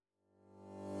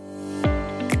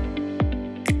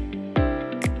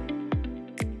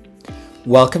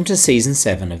Welcome to Season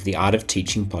 7 of the Art of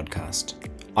Teaching podcast.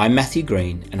 I'm Matthew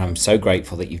Green, and I'm so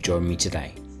grateful that you've joined me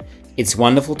today. It's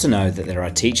wonderful to know that there are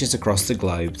teachers across the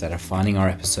globe that are finding our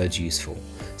episodes useful,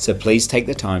 so please take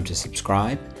the time to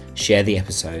subscribe, share the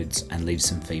episodes, and leave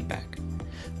some feedback.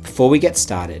 Before we get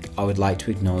started, I would like to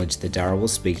acknowledge the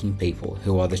Dharawal-speaking people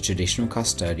who are the traditional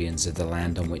custodians of the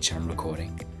land on which I'm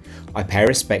recording. I pay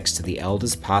respects to the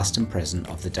elders past and present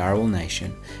of the Dharawal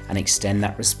Nation and extend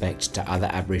that respect to other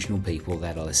Aboriginal people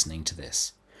that are listening to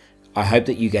this. I hope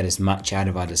that you get as much out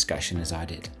of our discussion as I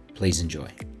did. Please enjoy.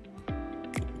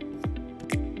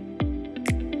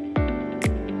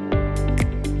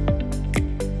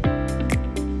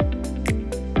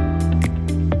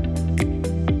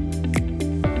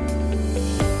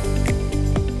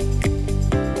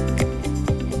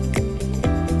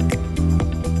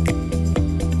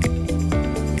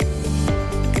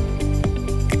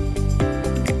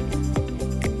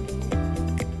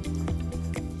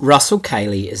 Russell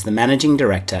Cailey is the Managing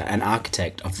Director and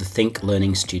Architect of the Think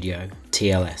Learning Studio,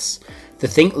 TLS. The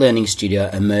Think Learning Studio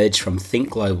emerged from Think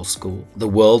Global School, the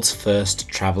world's first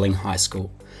travelling high school.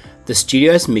 The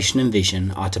studio's mission and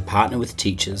vision are to partner with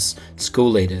teachers,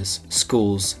 school leaders,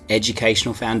 schools,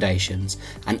 educational foundations,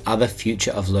 and other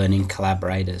future of learning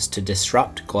collaborators to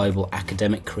disrupt global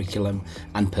academic curriculum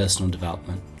and personal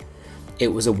development. It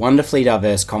was a wonderfully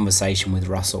diverse conversation with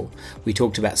Russell. We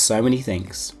talked about so many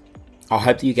things. I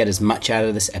hope that you get as much out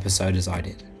of this episode as I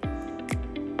did.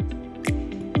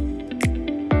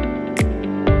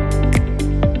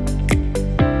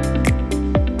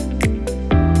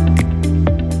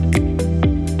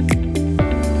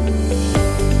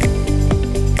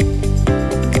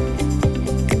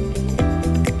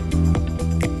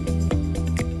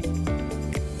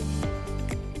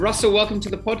 Russell, welcome to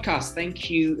the podcast. Thank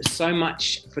you so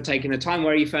much for taking the time.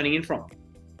 Where are you phoning in from?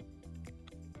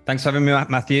 Thanks for having me,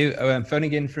 Matthew. I'm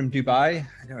phoning in from Dubai,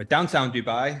 downtown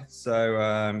Dubai.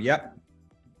 So,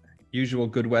 usual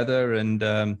good weather and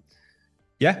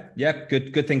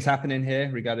good things happening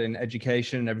here regarding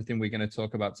education and everything we're going to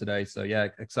talk about today. So,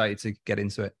 excited to get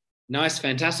into it. Nice,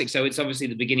 fantastic. So it's obviously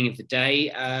the beginning of the day.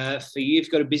 For you,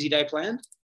 you've got a busy day planned?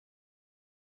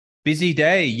 Busy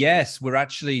day, yes. We're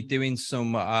actually doing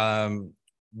some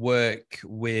work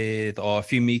with, or a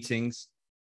few meetings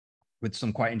with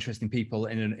some quite interesting people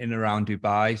in and around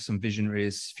Dubai, some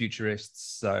visionaries,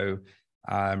 futurists. So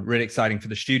really exciting for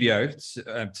the studio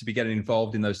to be getting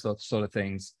involved in those sort of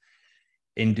things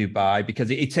in Dubai, because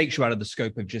it takes you out of the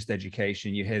scope of just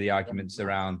education. You hear the arguments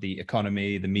around the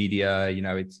economy, the media,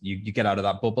 you get out of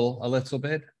that bubble a little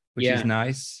bit, which is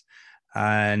nice.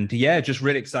 And just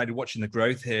really excited watching the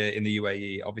growth here in the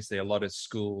UAE. Obviously, a lot of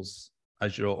schools,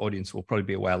 as your audience will probably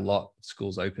be aware, a lot of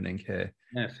schools opening here.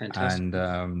 Yeah, fantastic.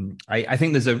 And I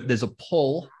think there's a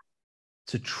pull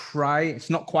to try. It's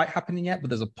not quite happening yet, but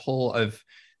there's a pull of,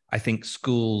 I think,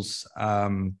 schools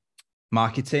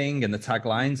marketing and the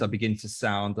taglines are beginning to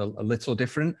sound a little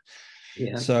different.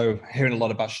 Yeah. So hearing a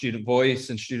lot about student voice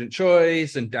and student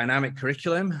choice and dynamic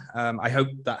curriculum. I hope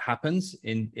that happens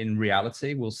in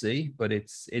reality. We'll see, but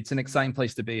it's an exciting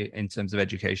place to be in terms of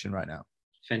education right now.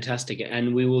 Fantastic.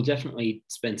 And we will definitely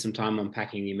spend some time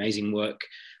unpacking the amazing work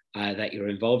that you're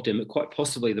involved in, but quite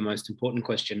possibly the most important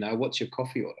question, what's your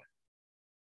coffee order?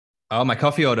 Oh, my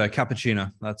coffee order,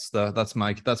 cappuccino.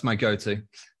 That's my go-to.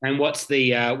 And what's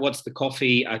the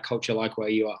coffee culture like where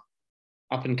you are?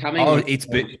 Up and coming? Oh, it's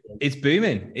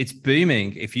booming. It's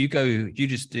booming. If you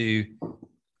just do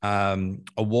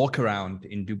a walk around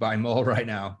in Dubai Mall right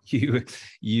now,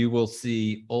 you will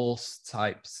see all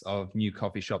types of new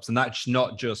coffee shops, and that's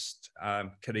not just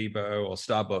Karibo or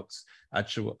Starbucks.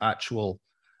 Actual.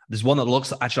 There's one that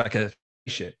looks actually like a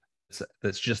ship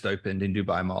that's just opened in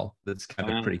Dubai Mall. That's kind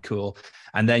of pretty cool.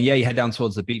 And then you head down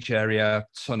towards the beach area,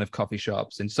 ton of coffee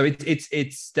shops, and so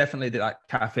it's definitely that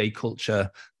cafe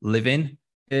culture living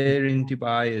here in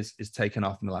Dubai is taken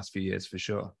off in the last few years for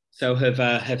sure. So have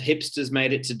hipsters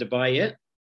made it to Dubai yet?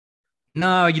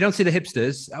 No, you don't see the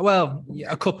hipsters. Well,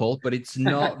 a couple, but it's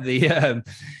not the,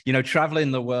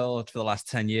 traveling the world for the last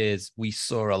 10 years, we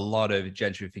saw a lot of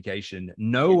gentrification,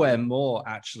 nowhere more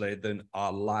actually than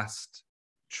our last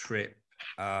trip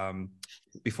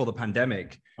before the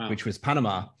pandemic, which was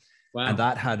Panama. Wow. And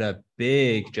that had a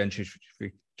big gentrification,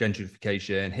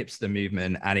 hipster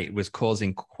movement, and it was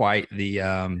causing quite the,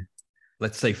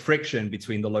 let's say, friction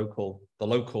between the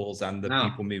locals and the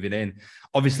people moving in.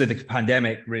 Obviously, the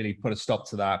pandemic really put a stop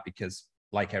to that because,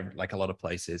 like a lot of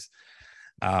places,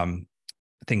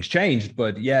 things changed.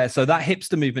 But so that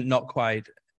hipster movement not quite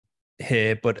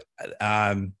here, but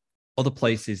other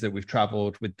places that we've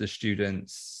traveled with the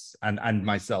students and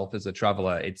myself as a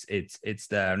traveler, it's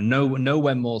there.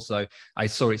 Nowhere more so. I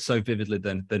saw it so vividly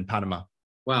than Panama.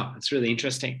 Wow, that's really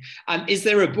interesting. Is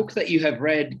there a book that you have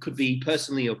read, could be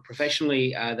personally or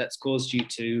professionally, that's caused you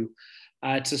to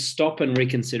stop and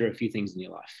reconsider a few things in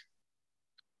your life?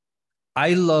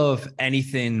 I love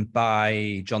anything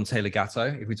by John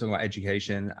Gatto. If we talk about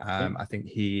education, I think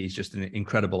he's just an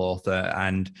incredible author.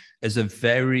 And as a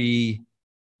very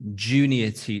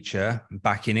junior teacher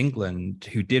back in England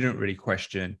who didn't really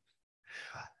question,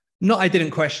 I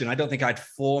don't think I'd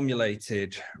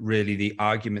formulated really the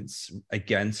arguments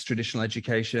against traditional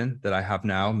education that I have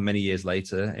now, many years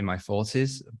later in my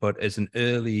 40s. But as an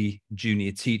early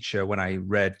junior teacher, when I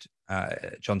read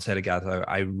John Gatto,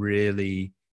 I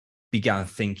really began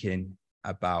thinking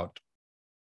about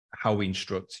how we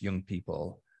instruct young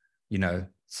people,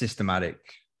 systematic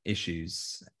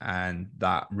issues. And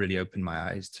that really opened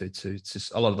my eyes to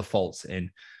a lot of the faults in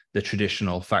the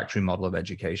traditional factory model of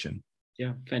education.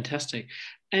 Yeah, fantastic.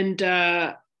 And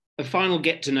a final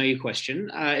get to know you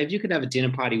question. If you could have a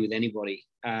dinner party with anybody,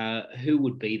 who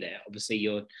would be there? Obviously,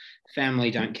 your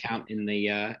family don't count in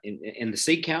the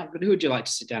seat count, but who would you like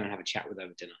to sit down and have a chat with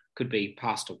over dinner? Could be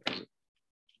past or present.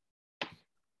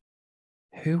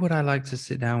 Who would I like to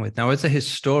sit down with? Now, as a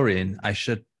historian, I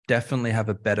should definitely have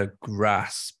a better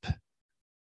grasp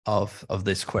of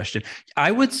this question.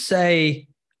 I would say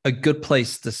a good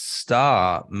place to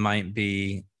start might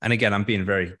be, and again, I'm being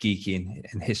very geeky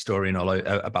and historian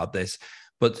about this,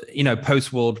 but,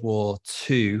 post-World War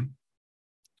II,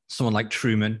 someone like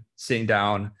Truman sitting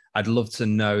down, I'd love to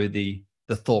know the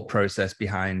thought process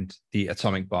behind the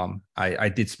atomic bomb. I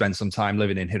did spend some time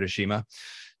living in Hiroshima.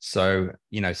 So,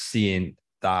 seeing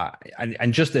that,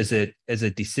 and just as a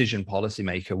decision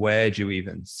policymaker, where do you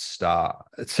even start?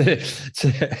 So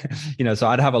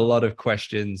I'd have a lot of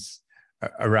questions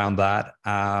around that.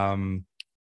 God,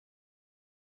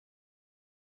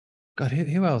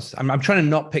 who else? I'm trying to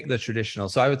not pick the traditional.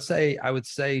 So I would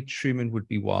say Truman would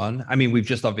be one. I mean, we've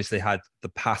just obviously had the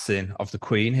passing of the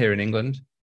Queen here in England.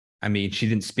 I mean, she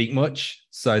didn't speak much.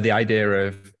 So the idea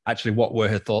of actually what were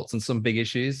her thoughts on some big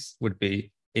issues would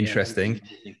be interesting.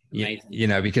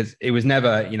 Yeah, because it was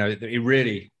never, it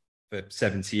really, for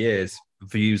 70 years,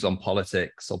 views on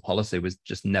politics or policy was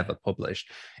just never published.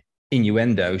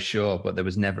 Innuendo, sure, but there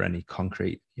was never any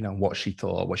concrete, what she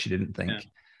thought, what she didn't think.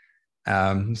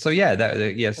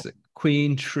 Yes,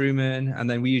 Queen, Truman, and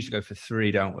then we usually go for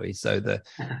three, don't we? So the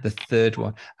third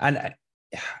one, and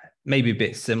maybe a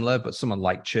bit similar, but someone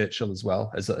like Churchill as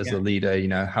well as a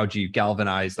leader. How do you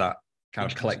galvanize that kind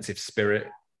of collective spirit?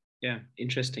 Yeah,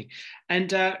 interesting.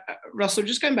 And Russell,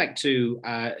 just going back to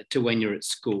when you're at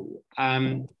school,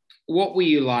 what were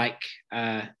you like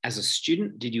as a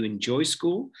student? Did you enjoy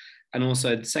school? And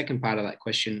also the second part of that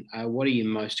question, what are you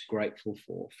most grateful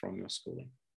for from your schooling?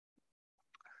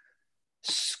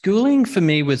 Schooling for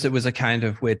me was a kind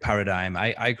of weird paradigm.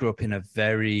 I grew up in a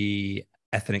very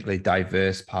ethnically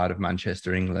diverse part of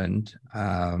Manchester, England.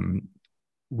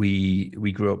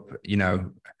 We grew up,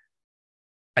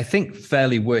 I think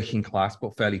fairly working class,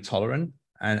 but fairly tolerant.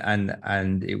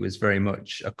 And it was very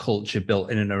much a culture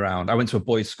built in and around. I went to a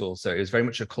boys' school, so it was very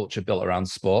much a culture built around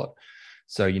sport.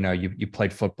 So, you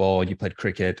played football, you played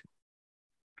cricket,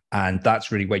 and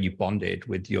that's really where you bonded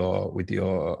with your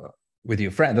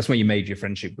friend. That's when you made your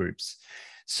friendship groups.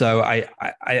 So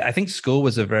I think school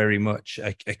was a very much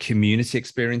a community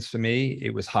experience for me.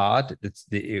 It was hard.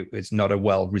 It was not a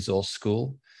well-resourced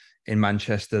school in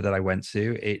Manchester that I went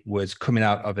to. It was coming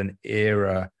out of an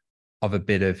era of a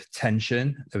bit of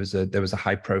tension. There was a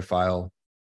high-profile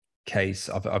case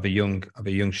of a young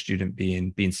student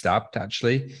being stabbed.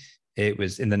 Actually, it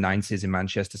was in the 90s in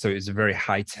Manchester, so it was a very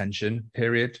high tension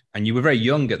period, and you were very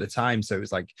young at the time, so it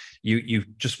was like you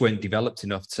just weren't developed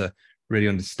enough to really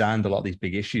understand a lot of these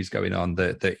big issues going on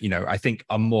that I think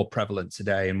are more prevalent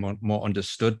today and more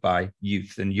understood by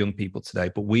youth and young people today.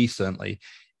 But we certainly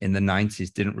in the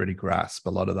 90s didn't really grasp a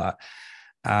lot of that.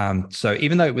 So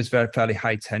even though it was fairly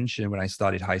high tension when I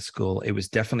started high school, it was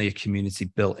definitely a community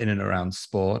built in and around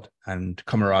sport and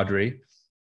camaraderie.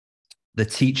 The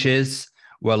teaching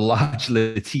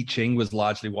was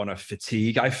largely one of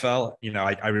fatigue. I felt,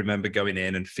 I remember going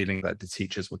in and feeling that the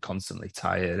teachers were constantly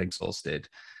tired, exhausted,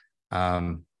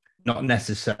 not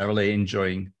necessarily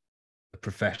enjoying the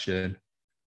profession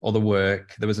or the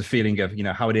work. There was a feeling of,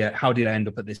 how did I end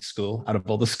up at this school out of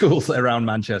all the schools around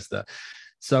Manchester?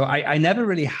 So I never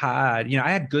really had,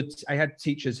 I had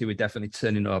teachers who were definitely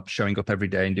turning up, showing up every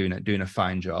day and doing a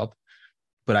fine job.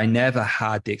 But I never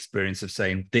had the experience of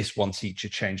saying this one teacher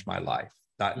changed my life.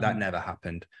 That never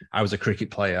happened. I was a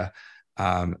cricket player.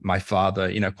 My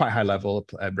father, quite high level,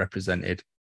 represented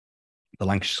the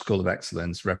Lancashire School of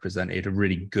Excellence, represented a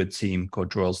really good team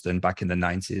called Droylsden back in the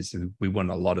 90s. We won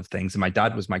a lot of things. And my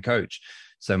dad was my coach.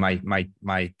 So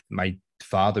my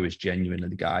father was genuinely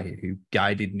the guy who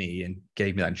guided me and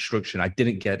gave me that instruction. I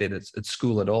didn't get it at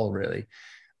school at all, really.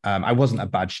 I wasn't a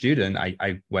bad student.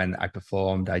 When I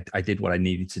performed, I did what I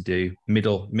needed to do,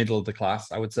 middle of the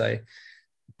class, I would say,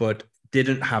 but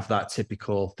didn't have that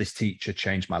typical "this teacher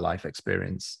changed my life"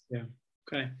 experience. Yeah.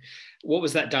 Okay. What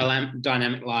was that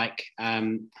dynamic like,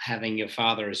 having your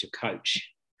father as your coach?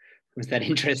 Was that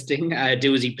interesting?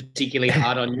 Was he particularly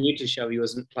hard on you to show he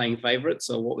wasn't playing favourites,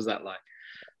 or what was that like?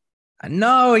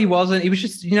 No, he wasn't. He was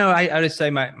just, I would say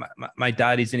my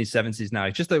dad, he's in his 70s now.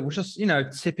 It was just,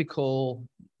 typical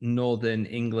Northern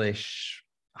English,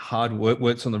 hard work,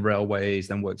 works on the railways,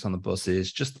 then works on the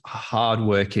buses, just a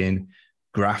hard-working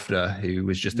grafter who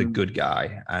was just a good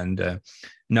guy. And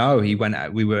no, we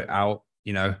were out,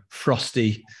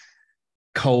 frosty,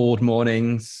 cold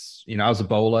mornings. I was a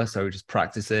bowler, so we were just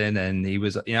practicing, and he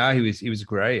was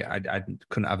great. I didn't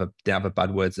have a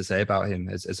bad word to say about him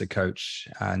as a coach.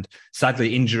 And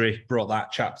sadly, injury brought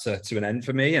that chapter to an end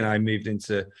for me, and I moved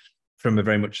from a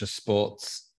very much a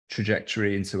sports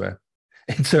trajectory into a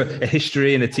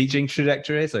history and a teaching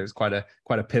trajectory. So it was quite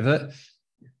a pivot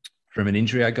from an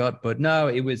injury I got. But no,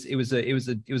 it was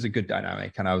a good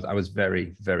dynamic, and I was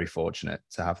very, very fortunate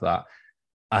to have that.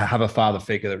 I have a father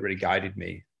figure that really guided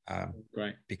me.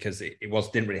 Right. Because it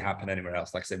didn't really happen anywhere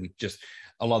else. Like I said,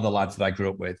 a lot of the lads that I grew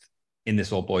up with in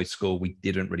this all boys school, we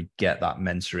didn't really get that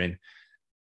mentoring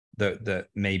that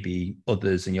maybe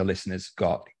others and your listeners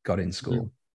got in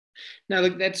school. No,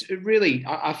 look, that's really,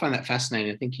 I find that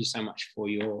fascinating. Thank you so much for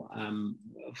your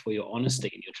honesty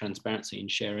and your transparency in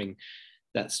sharing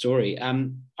that story.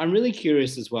 I'm really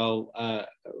curious as well,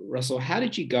 Russell, how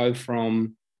did you go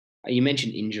from, you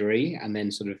mentioned injury and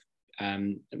then sort of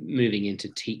moving into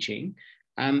teaching,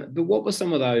 but what were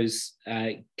some of those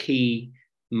key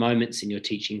moments in your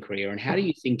teaching career, and how do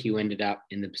you think you ended up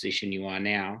in the position you are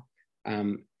now,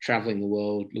 traveling the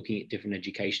world, looking at different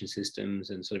education systems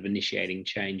and sort of initiating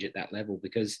change at that level?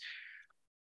 Because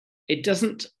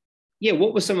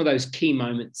what were some of those key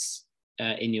moments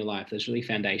in your life, those really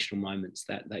foundational moments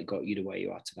that got you to where you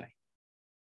are today?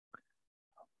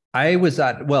 I was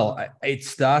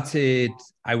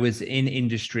in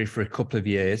industry for a couple of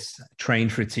years,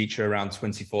 trained for a teacher around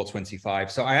 24,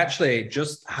 25. So I actually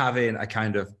just having a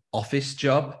kind of office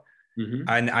job. Mm-hmm.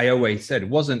 And I always said it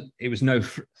was no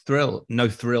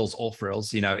thrills or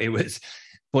frills,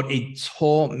 but it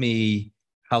taught me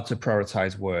how to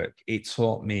prioritize work. It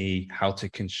taught me how to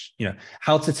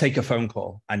take a phone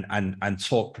call and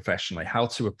talk professionally, how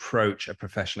to approach a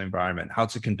professional environment, how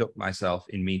to conduct myself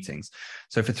in meetings.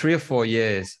 So for 3 or 4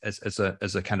 years as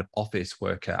a kind of office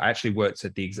worker, I actually worked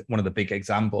at one of the big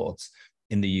exam boards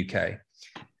in the UK.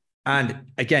 And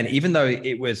again, even though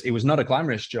it was not a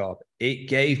glamorous job, it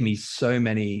gave me so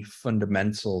many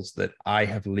fundamentals that I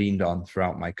have leaned on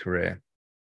throughout my career.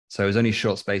 So it was only a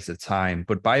short space of time,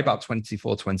 but by about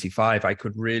 24, 25, I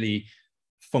could really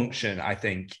function, I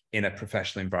think, in a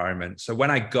professional environment. So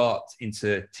when I got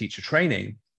into teacher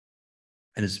training,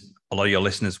 and as a lot of your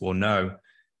listeners will know,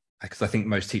 because I think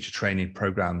most teacher training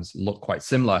programs look quite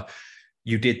similar,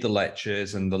 you did the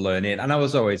lectures and the learning, and I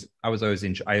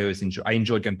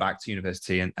enjoyed going back to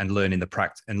university and learning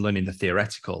the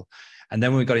theoretical. And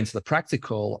then when we got into the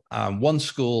practical, one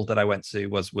school that I went to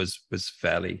was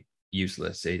fairly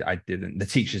useless. The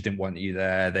teachers didn't want you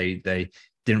there. They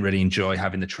didn't really enjoy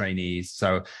having the trainees.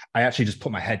 So I actually just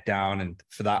put my head down, and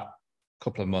for that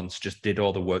couple of months, just did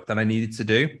all the work that I needed to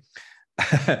do.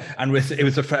 And it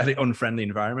was a fairly unfriendly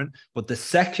environment. But the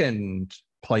second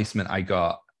placement I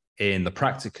got in the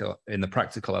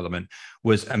practical element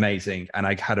was amazing. And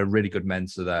I had a really good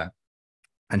mentor there.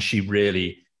 And she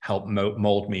really helped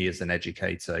mold me as an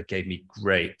educator, gave me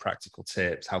great practical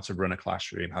tips, how to run a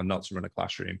classroom, how not to run a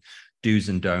classroom, do's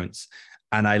and don'ts.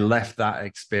 And I left that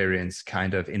experience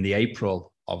kind of in the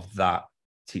April of that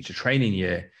teacher training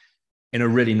year in a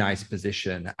really nice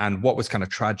position. And what was kind of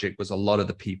tragic was a lot of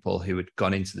the people who had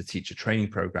gone into the teacher training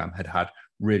program had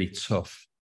really tough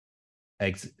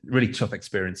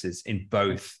experiences in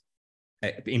both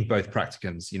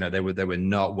practicums. They were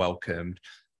not welcomed.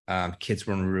 Kids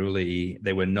were unruly.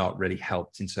 They were not really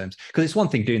helped in terms, because it's one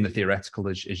thing doing the theoretical,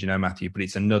 as you know, Matthew, but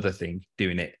it's another thing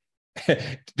doing it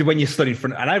when you're studying in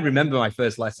front. And I remember my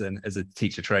first lesson as a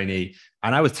teacher trainee,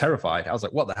 and I was terrified. I was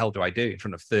like, what the hell do I do in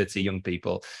front of 30 young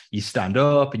people? You stand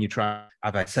up and you try,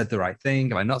 have I said the right thing?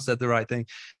 Have I not said the right thing?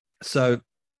 So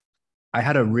I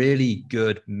had a really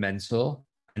good mentor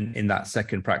in that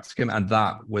second practicum, and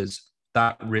that was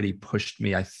that really pushed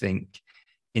me, I think,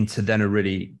 into then a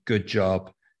really good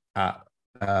job at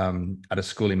a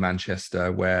school in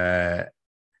Manchester, where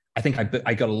I think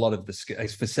I got a lot of the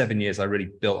skills. For 7 years, I really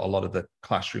built a lot of the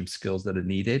classroom skills that are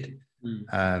needed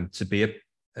to be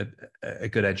a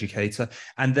good educator.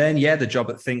 And then, the job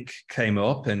at Think came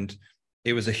up, and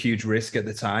it was a huge risk at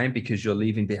the time because you're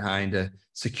leaving behind a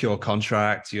secure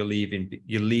contract.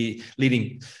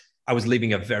 I was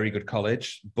leaving a very good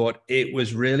college, but it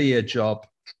was really a job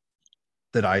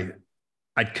that I'd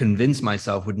convinced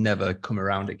myself would never come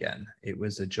around again. It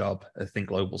was a job, I think,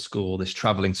 global school, this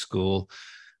traveling school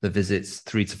that visits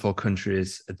 3 to 4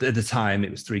 countries. At the time,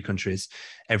 it was 3 countries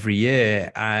every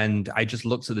year. And I just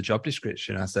looked at the job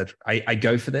description. I said, I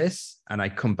go for this, and I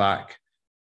come back,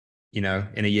 in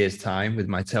a year's time with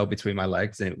my tail between my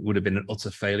legs, and it would have been an utter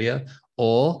failure.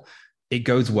 Or it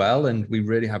goes well, and we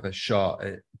really have a shot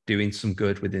at doing some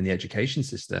good within the education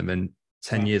system. And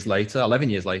 11 years later,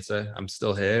 I'm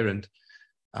still here. And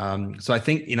so I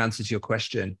think, in answer to your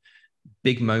question,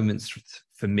 big moments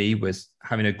for me was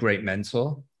having a great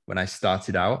mentor when I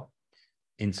started out,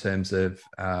 in terms of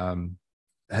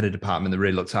head of department that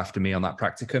really looked after me on that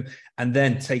practicum, and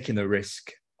then taking the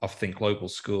risk of Think Global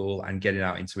School and getting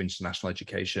out into international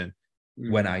education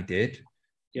when I did,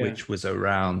 which was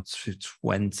around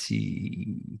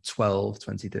 2012,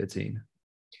 2013.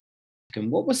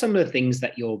 And what were some of the things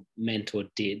that your mentor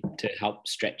did to help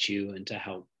stretch you and to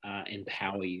help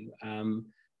empower you? And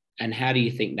how do you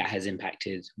think that has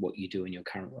impacted what you do in your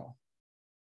current role?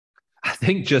 I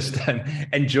think just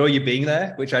enjoy you being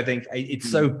there, which I think it's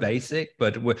so basic,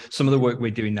 but some of the work we're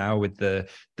doing now with the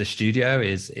studio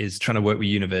is trying to work with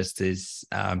universities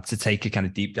to take a kind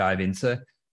of deep dive into,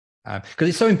 because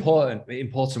it's so important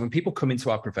when people come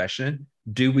into our profession.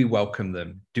 Do we welcome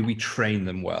them? Do we train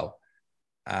them well?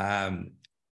 And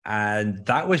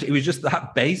it was just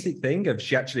that basic thing of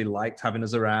she actually liked having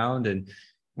us around, and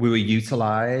we were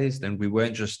utilized, and we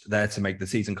weren't just there to make the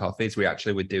tea and coffees. We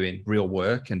actually were doing real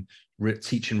work and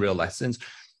teaching real lessons.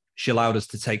 She allowed us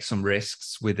to take some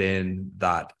risks within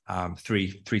that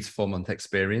 3 to 4 month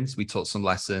experience. We taught some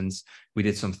lessons. We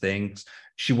did some things.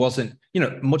 She wasn't,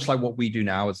 much like what we do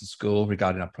now as a school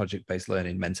regarding our project-based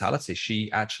learning mentality.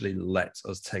 She actually let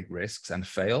us take risks and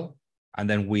fail. And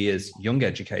then we as young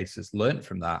educators learned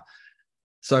from that.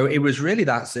 So it was really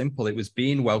that simple. It was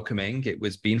being welcoming. It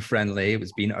was being friendly. It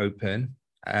was being open.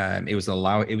 It was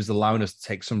allowing us to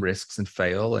take some risks and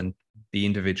fail and be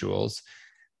individuals.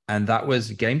 And that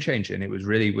was game changing. It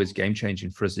was game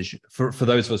changing for us, for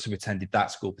those of us who attended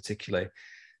that school particularly.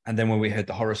 And then when we heard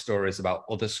the horror stories about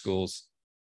other schools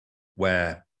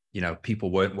where, people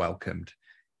weren't welcomed,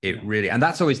 it really, and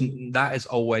that has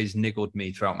always niggled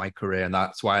me throughout my career. And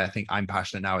that's why I think I'm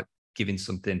passionate now at giving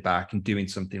something back and doing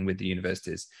something with the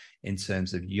universities in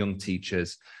terms of young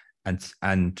teachers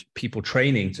and people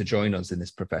training to join us in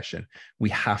this profession. We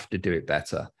have to do it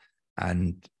better.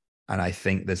 And I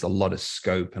think there's a lot of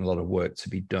scope and a lot of work to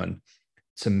be done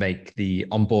to make the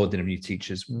onboarding of new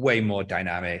teachers way more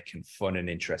dynamic and fun and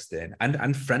interesting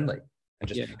and friendly. And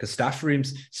just because staff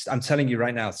rooms, I'm telling you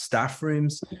right now, staff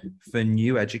rooms for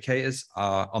new educators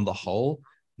are on the whole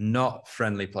not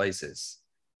friendly places.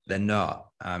 They're not.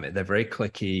 They're very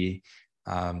cliquey.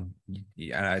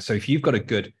 So if you've got a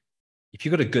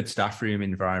good staff room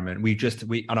environment,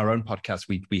 we on our own podcast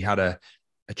we had a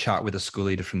chat with a school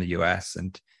leader from the US,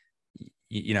 and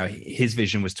his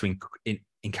vision was to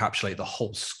encapsulate the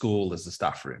whole school as a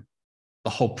staff room. The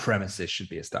whole premises should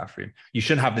be a staff room. You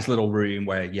shouldn't have this little room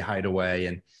where you hide away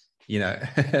and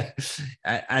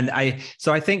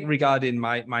so I think regarding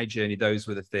my journey, those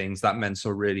were the things. That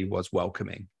mentor really was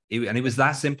welcoming. And it was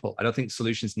that simple. I don't think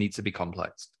solutions need to be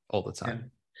complex all the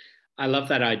time. Yeah. I love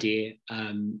that idea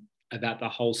about the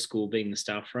whole school being the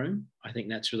staff room. I think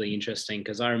that's really interesting,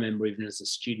 because I remember even as a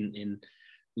student in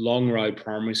Long Road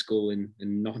Primary School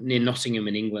near Nottingham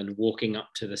in England, walking up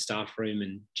to the staff room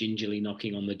and gingerly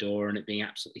knocking on the door, and it being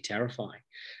absolutely terrifying.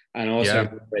 And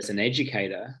also as an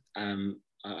educator,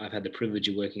 I've had the privilege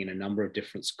of working in a number of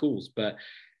different schools, but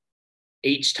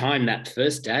each time that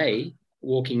first day,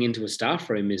 walking into a staff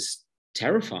room is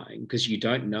terrifying, because you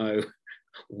don't know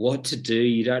what to do.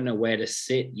 You don't know where to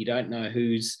sit. You don't know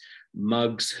who's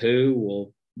mugs who,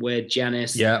 or where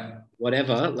Janice,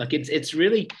 whatever. Like it's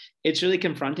really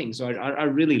confronting. So I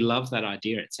really love that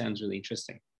idea. It sounds really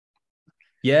interesting.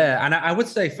 Yeah, and I would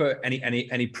say for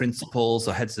any principals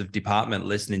or heads of department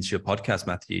listening to your podcast,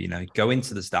 Matthew, go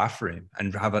into the staff room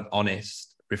and have an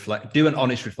honest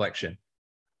reflection.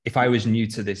 If I was new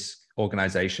to this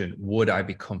organization, would I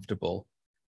be comfortable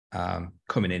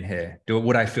coming in here?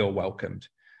 Would I feel welcomed?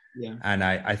 Yeah. And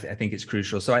I think it's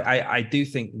crucial. So I do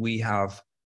think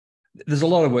there's a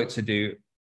lot of work to do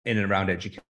in and around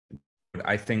education.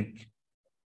 I think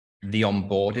the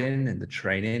onboarding and the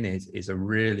training is a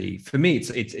really, for me,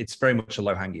 it's very much a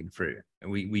low hanging fruit.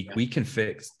 And we can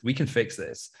fix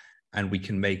this, and we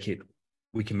can make the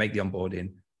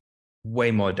onboarding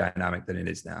way more dynamic than it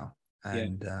is now.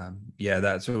 And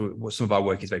that's what some of our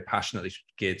work is very passionately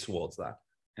geared towards that.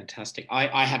 Fantastic.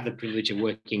 I have the privilege of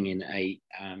working in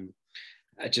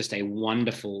just a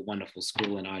wonderful, wonderful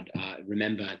school. And I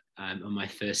remember on my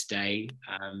first day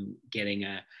getting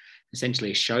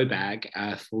essentially a show bag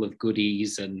full of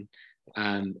goodies and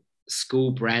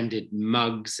school branded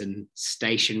mugs and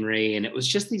stationery. And it was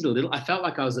just these little, I felt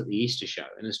like I was at the Easter show.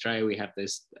 In Australia, we have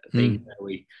this thing where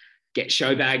we get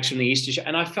show bags from the Easter show.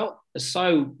 And I felt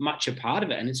so much a part of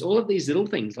it. And it's all of these little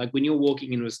things, like when you're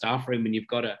walking into a staff room and you've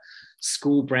got a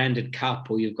school branded cup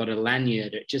or you've got a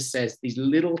lanyard, it just says these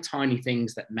little tiny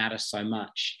things that matter so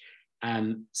much,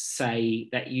 say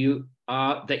that you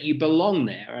belong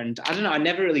there. And I don't know, I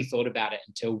never really thought about it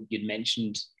until you'd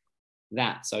mentioned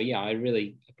that. So yeah, I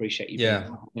really appreciate you being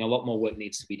here. And a lot more work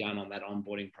needs to be done on that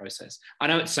onboarding process. I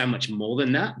know it's so much more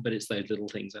than that, but it's those little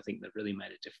things I think that really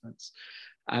made a difference.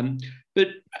 But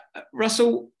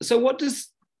Russell, so what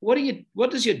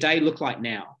does your day look like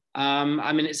now?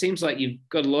 I mean, it seems like you've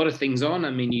got a lot of things on.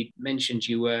 I mean, you mentioned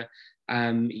you were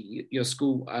your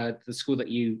school, the school that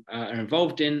you are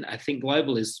involved in, I think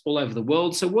global, is all over the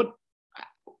world. So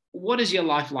what is your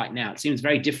life like now? It seems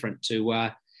very different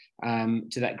to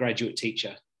that graduate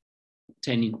teacher.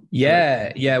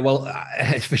 Well,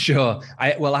 for sure.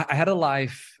 I had a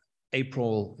life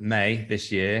April, May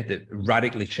this year that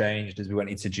radically changed as we went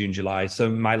into June, July. So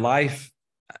my life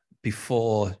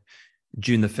before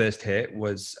June the 1st hit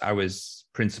was I was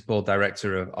principal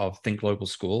director of Think Global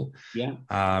School.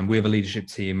 Yeah. We have a leadership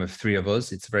team of 3 of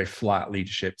us. It's a very flat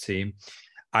leadership team.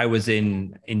 I was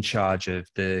in charge of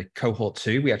the cohort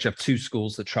 2. We actually have 2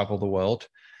 schools that travel the world.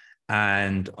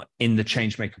 And in the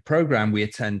Changemaker program, we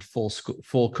attend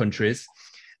 4 countries.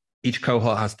 Each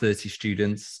cohort has 30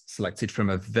 students selected from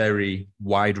a very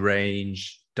wide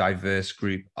range, diverse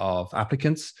group of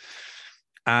applicants.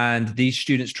 And these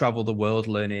students travel the world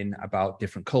learning about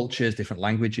different cultures, different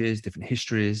languages, different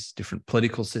histories, different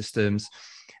political systems.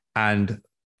 And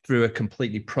through a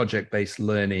completely project-based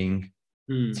learning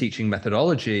teaching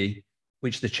methodology,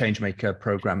 which the Changemaker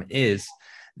program is,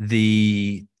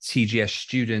 the TGS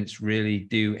students really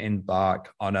do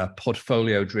embark on a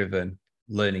portfolio-driven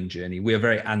learning journey. We are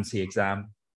very anti-exam.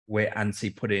 We're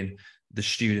anti-putting the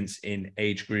students in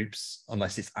age groups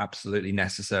unless it's absolutely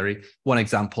necessary. One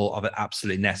example of it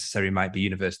absolutely necessary might be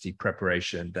university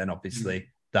preparation. Then obviously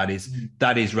that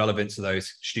is relevant to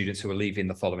those students who are leaving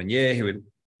the following year, who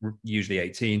are usually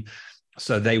 18.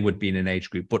 So they would be in an age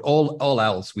group, but all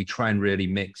else, we try and really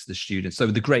mix the students. So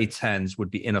the grade 10s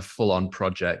would be in a full-on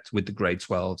project with the grade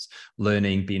 12s,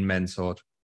 learning, being mentored.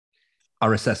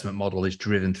 Our assessment model is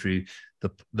driven through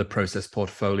the process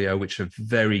portfolio, which are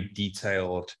very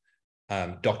detailed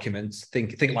documents.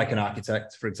 Think like an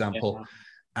architect, for example. Yeah.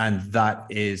 And that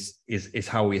is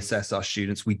how we assess our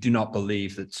students. We do not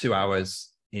believe that 2 hours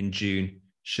in June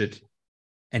should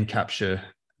encapture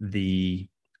the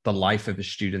life of a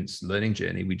student's learning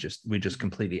journey. We're just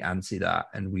completely anti that,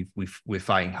 and we're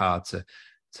fighting hard to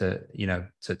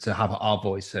have our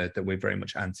voice heard, that we're very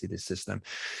much anti this system.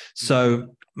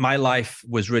 So my life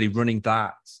was really running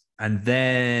that. And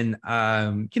then,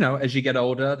 as you get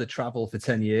older, the travel for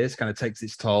 10 years kind of takes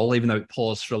its toll, even though it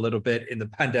paused for a little bit in the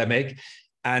pandemic.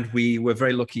 And we were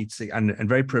very lucky and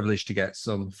very privileged to get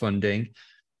some funding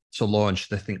to launch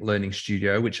the Think Learning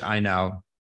Studio, which I now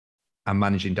am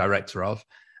managing director of.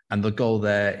 And the goal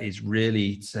there is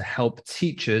really to help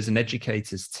teachers and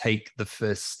educators take the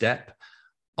first step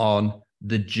on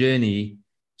the journey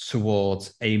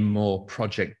towards a more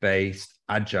project-based,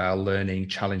 agile learning,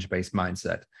 challenge-based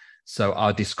mindset. So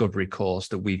our discovery course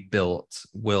that we've built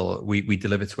we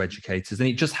deliver to educators, and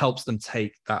it just helps them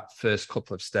take that first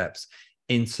couple of steps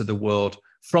into the world,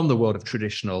 from the world of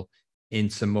traditional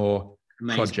into more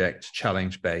project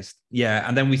challenge based. Yeah.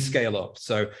 And then we scale up.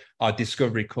 So our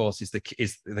discovery course is the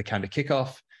kind of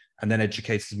kickoff, and then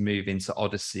educators move into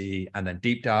Odyssey and then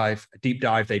deep dive.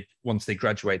 Once they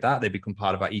graduate that, they become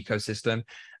part of our ecosystem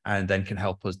and then can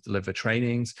help us deliver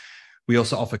trainings. We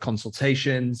also offer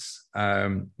consultations.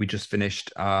 We just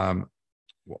finished, one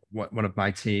of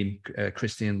my team,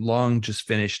 Christian Long, just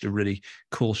finished a really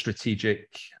cool strategic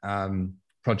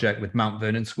project with Mount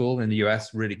Vernon School in the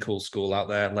US. Really cool school out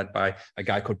there, led by a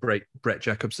guy called Brett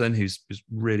Jacobson, who's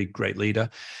really great leader.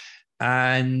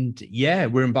 And yeah,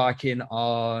 we're embarking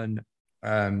on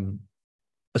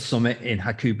a summit in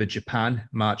Hakuba, Japan,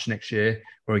 March next year,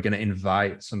 where we're going to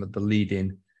invite some of the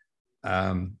leading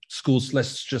schools,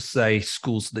 let's just say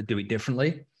schools that do it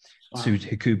differently, to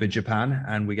Hakuba, Japan.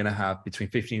 And we're going to have between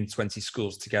 15 and 20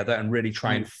 schools together and really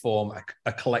try and form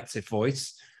a collective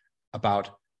voice about,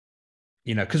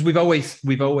 because we've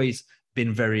always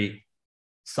been very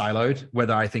siloed,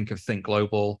 whether I think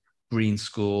Global, Green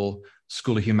School,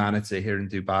 School of Humanity here in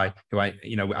Dubai, who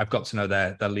I've got to know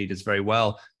their leaders very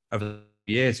well over the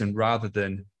years. And rather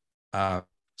than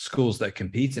schools that are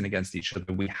competing against each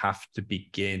other, we have to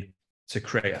begin to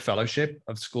create a fellowship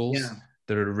of schools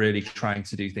that are really trying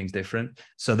to do things different.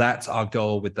 So that's our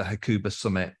goal with the Hakuba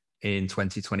Summit in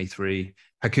 2023.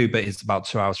 Hakuba is about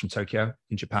 2 hours from Tokyo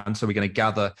in Japan. So we're going to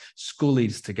gather school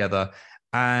leaders together,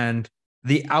 and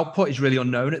the output is really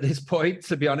unknown at this point,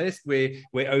 to be honest. We're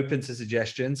open to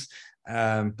suggestions,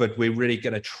 but we're really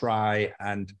going to try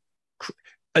and,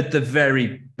 at the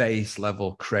very base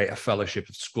level, create a fellowship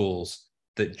of schools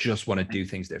that just want to do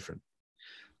things different.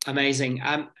 Amazing.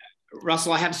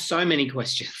 Russell, I have so many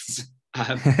questions.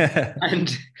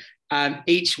 And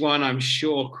each one, I'm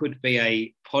sure, could be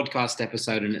a podcast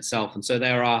episode in itself. And so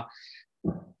there are,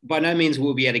 by no means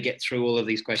will we be able to get through all of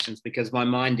these questions because my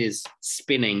mind is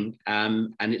spinning.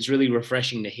 And it's really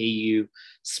refreshing to hear you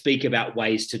speak about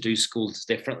ways to do schools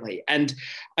differently. And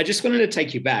I just wanted to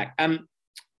take you back.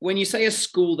 When you say a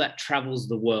school that travels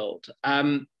the world,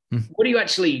 what do you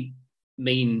actually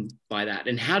mean by that?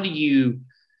 And how do you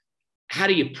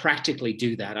practically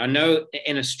do that? I know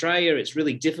in Australia, it's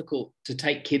really difficult to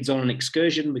take kids on an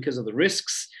excursion because of the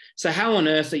risks. So how on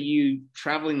earth are you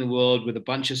traveling the world with a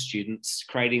bunch of students,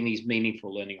 creating these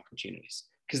meaningful learning opportunities?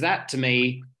 Because that, to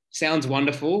me, sounds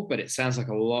wonderful, but it sounds like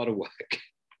a lot of work.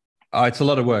 Oh, it's a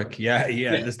lot of work. Yeah.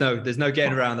 There's no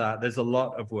getting around that. There's a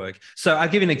lot of work. So I'll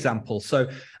give you an example. So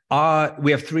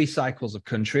we have 3 cycles of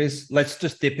countries. Let's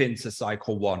just dip into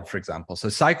cycle 1, for example. So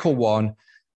cycle 1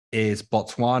 is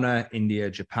Botswana,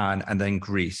 India, Japan, and then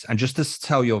Greece. And just to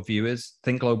tell your viewers,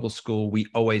 Think Global School, we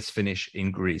always finish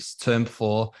in Greece. Term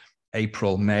 4,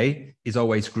 April, May, is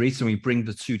always Greece. And we bring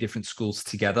the 2 different schools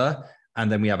together.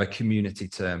 And then we have a community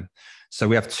term. So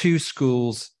we have 2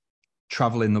 schools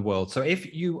travel in the world. So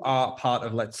if you are part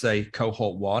of, let's say,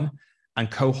 cohort 1, and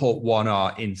cohort 1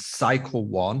 are in cycle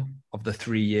 1 of the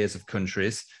 3 years of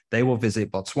countries, they will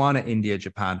visit Botswana, India,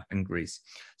 Japan, and Greece.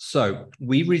 So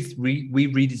we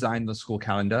redesigned the school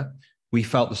calendar. We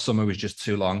felt the summer was just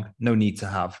too long. No need to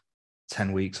have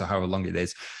 10 weeks or however long it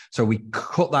is. So we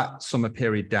cut that summer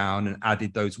period down and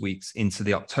added those weeks into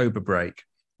the October break.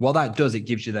 What that does, it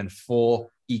gives you then 4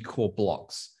 equal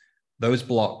blocks. Those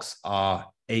blocks are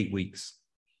 8 weeks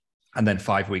and then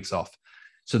 5 weeks off.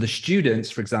 So the students,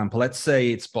 for example, let's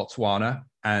say it's Botswana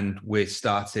and we're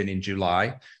starting in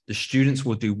July. The students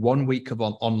will do 1 week of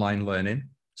online learning.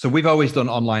 So we've always done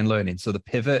online learning. So the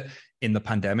pivot in the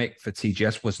pandemic for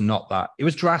TGS was not that. It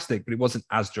was drastic, but it wasn't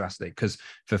as drastic because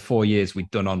for 4 years we'd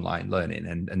done online learning,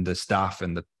 and the staff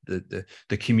and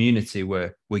the community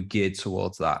were geared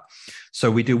towards that. So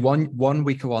we do one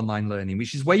week of online learning,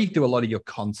 which is where you do a lot of your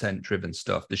content driven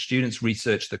stuff. The students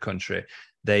research the country.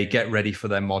 They get ready for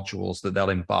their modules that they'll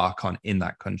embark on in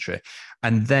that country.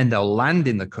 And then they'll land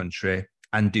in the country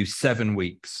and do 7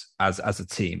 weeks as a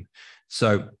team.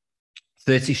 So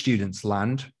 30 students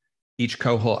land. Each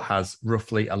cohort has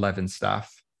roughly 11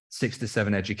 staff, 6 to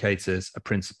 7 educators, a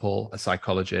principal, a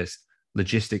psychologist,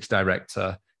 logistics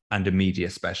director, and a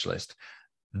media specialist.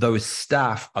 Those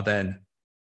staff are then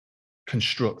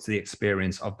construct the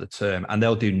experience of the term, and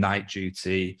they'll do night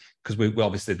duty because we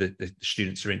obviously the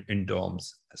students are in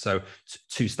dorms. So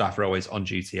 2 staff are always on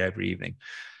duty every evening.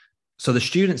 So the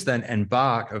students then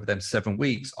embark over them 7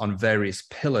 weeks on various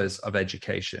pillars of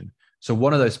education. So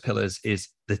one of those pillars is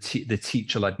the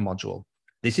teacher-led module.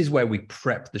 This is where we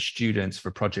prep the students for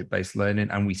project-based learning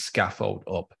and we scaffold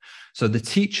up. So the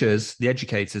teachers, the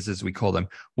educators, as we call them,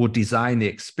 will design the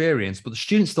experience, but the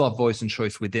students still have voice and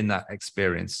choice within that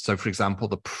experience. So for example,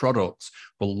 the products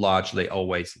will largely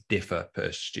always differ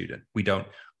per student. We don't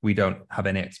have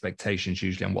any expectations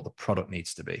usually on what the product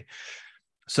needs to be.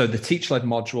 So the teacher-led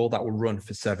module that will run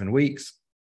for 7 weeks.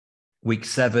 Week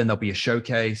 7, there'll be a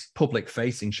showcase,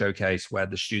 public-facing showcase, where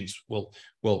the students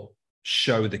will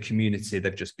show the community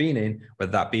they've just been in,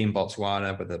 whether that be in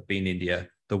Botswana, whether that be in India,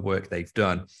 the work they've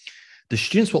done. The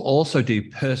students will also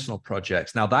do personal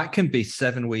projects. Now, that can be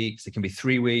 7 weeks, it can be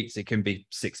 3 weeks, it can be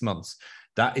 6 months.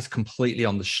 That is completely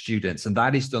on the students, and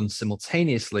that is done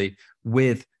simultaneously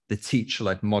with the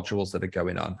teacher-led modules that are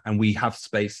going on. And we have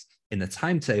space in the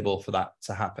timetable for that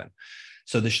to happen.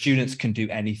 So the students can do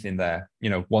anything there.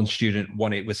 One student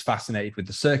was fascinated with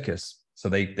the circus. So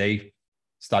they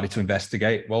started to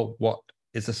investigate, well, what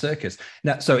is a circus?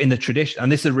 Now, so in the tradition,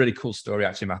 and this is a really cool story,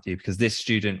 actually, Matthew, because this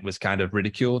student was kind of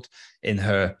ridiculed in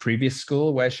her previous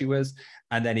school where she was.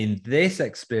 And then in this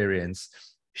experience,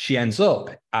 she ends up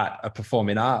at a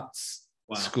performing arts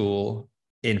school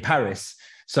in Paris.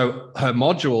 So her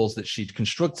modules that she'd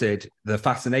constructed, the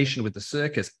fascination with the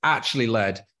circus actually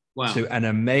led to an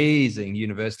amazing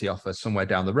university offer somewhere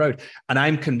down the road. And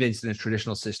I'm convinced in a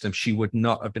traditional system, she would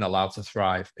not have been allowed to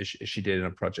thrive as she did in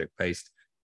a project-based,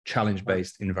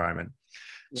 challenge-based environment.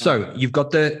 So you've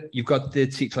got the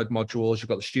teach-led modules, you've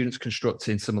got the students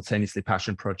constructing simultaneously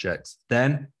passion projects.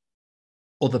 Then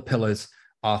other pillars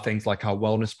are things like our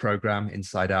wellness program,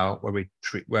 Inside Out,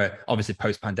 where obviously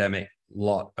post-pandemic, a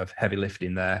lot of heavy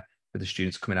lifting there with the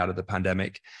students coming out of the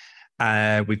pandemic.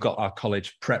 We've got our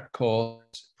college prep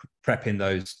course, prepping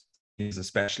those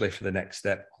especially for the next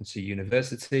step onto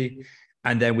university.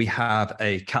 And then we have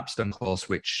a capstone course,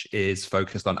 which is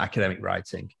focused on academic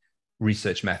writing,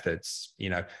 research methods,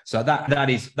 so that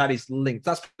is linked.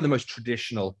 That's the most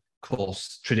traditional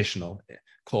course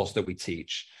that we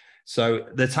teach. So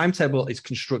the timetable is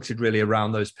constructed really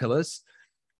around those pillars.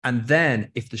 And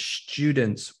then if the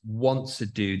students want to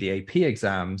do the AP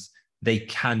exams, they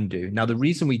can do. Now, the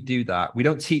reason we do that, we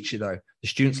don't teach it though. The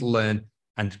students learn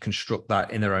and construct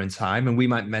that in their own time. And we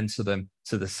might mentor them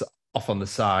off on the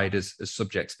side as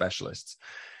subject specialists.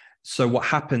 So what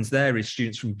happens there is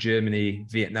students from Germany,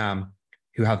 Vietnam,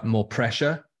 who have more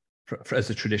pressure as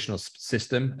a traditional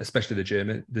system, especially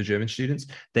the German students,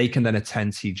 they can then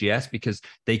attend TGS because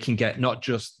they can get not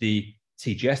just the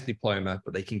TGS diploma,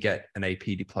 but they can get an AP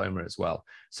diploma as well.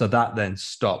 So that then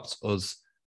stops us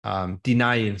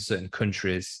denying certain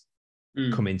countries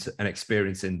coming to and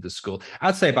experiencing the school.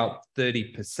 I'd say about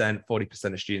 30%,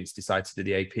 40% of students decide to do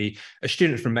the AP. A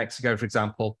student from Mexico, for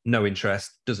example, no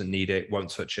interest, doesn't need it, won't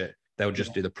touch it. They'll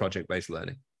just do the project-based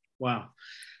learning. Wow.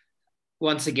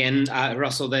 Once again,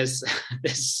 Russell, there's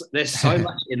so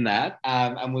much in that,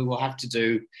 and we will have to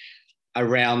do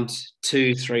around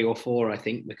 2, 3, or 4, I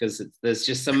think, because there's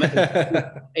just some.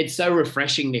 It's so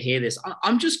refreshing to hear this.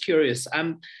 I'm just curious.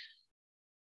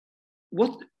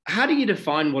 How do you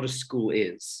define what a school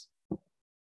is?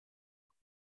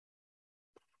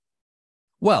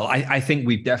 Well, I think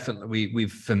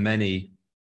we've for many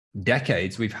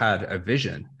decades, we've had a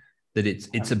vision that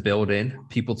it's a building.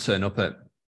 People turn up at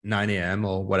 9 a.m.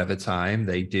 or whatever time,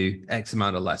 they do X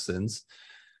amount of lessons,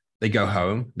 they go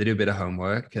home, they do a bit of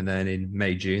homework, and then in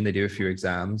May, June, they do a few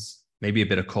exams, maybe a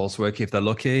bit of coursework if they're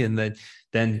lucky, and then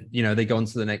they go on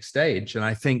to the next stage. And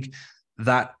I think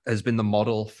that has been the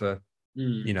model for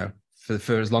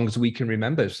for as long as we can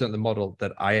remember. It's certainly the model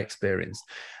that I experienced.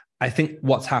 I think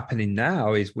what's happening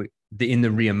now is in the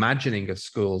reimagining of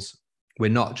schools, we're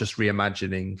not just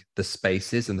reimagining the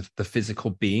spaces and the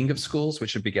physical being of schools,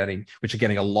 which are getting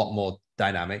a lot more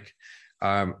dynamic.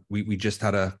 We just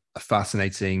had a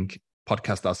fascinating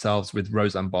podcast ourselves with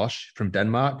Roseanne Bosch from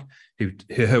Denmark, who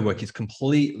her work is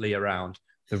completely around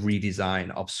the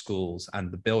redesign of schools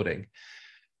and the building.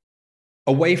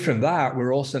 Away from that,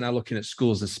 we're also now looking at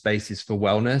schools as spaces for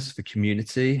wellness, for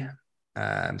community.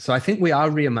 So I think we are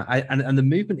and the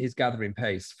movement is gathering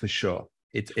pace for sure.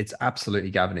 It's absolutely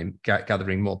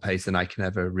gathering more pace than I can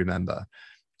ever remember.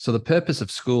 So the purpose of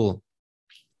school,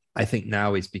 I think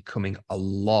now is becoming a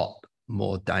lot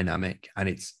more dynamic, and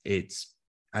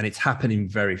it's happening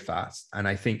very fast. And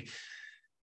I think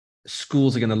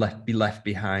schools are going to be left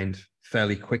behind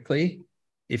fairly quickly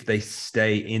if they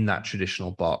stay in that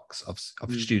traditional box of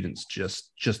students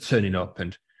just turning up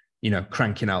and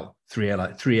cranking out 3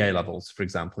 A levels, for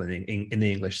example, in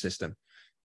the English system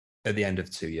at the end of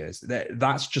 2 years.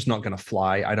 That's just not going to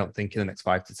fly. I don't think in the next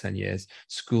 5 to 10 years,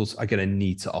 schools are going to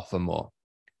need to offer more.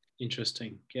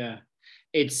 Interesting. Yeah.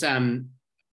 It's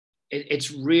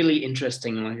really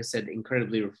interesting. And like I said,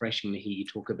 incredibly refreshing to hear you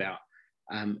talk about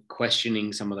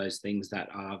questioning some of those things that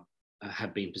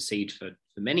have been perceived for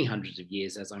many hundreds of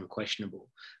years as unquestionable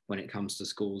when it comes to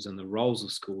schools and the roles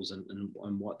of schools and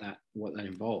what that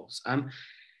involves.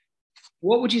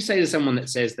 What would you say to someone that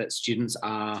says that students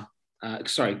are,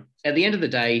 at the end of the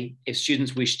day, if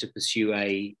students wish to pursue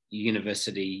a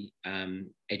university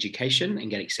education and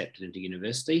get accepted into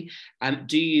university,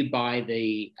 do you buy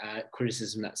the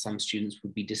criticism that some students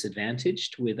would be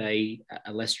disadvantaged with a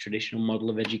less traditional model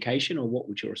of education, or what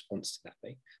would your response to that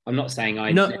be? I'm not saying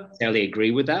I necessarily agree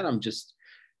with that. I'm just,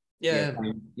 yeah.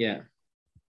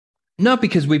 No,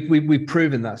 because we've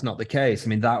proven that's not the case. I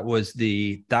mean, that was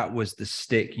the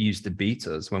stick used to beat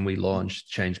us when we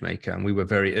launched Changemaker, and we were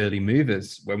very early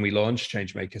movers when we launched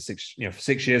Changemaker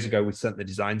 6 years ago. We sent the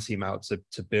design team out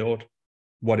to build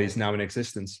what is now in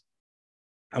existence.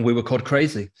 And we were called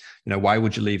crazy. Why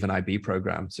would you leave an IB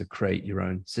program to create your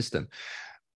own system?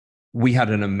 We had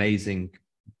an amazing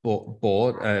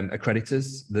board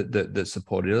accreditors that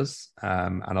supported us.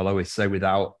 And I'll always say,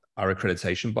 without our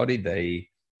accreditation body,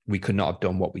 we could not have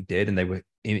done what we did. And they were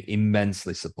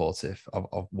immensely supportive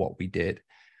of what we did.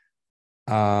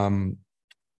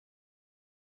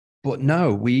 But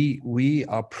no, we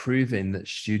are proving that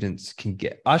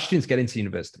our students get into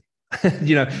university.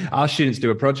 Our students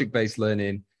do a project-based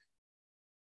learning,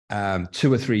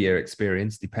 2 or 3 year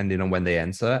experience, depending on when they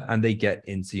enter, and they get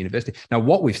into university. Now,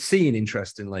 what we've seen,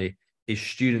 interestingly, is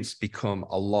students become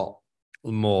a lot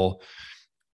more,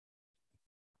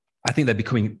 I think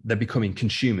they're becoming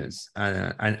consumers.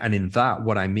 And in that,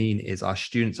 what I mean is our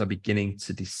students are beginning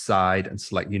to decide and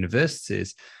select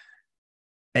universities,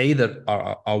 that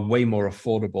are way more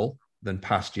affordable than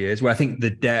past years, where I think the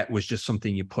debt was just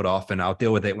something you put off and I'll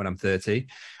deal with it when I'm 30.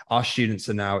 Our students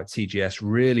are now at TGS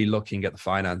really looking at the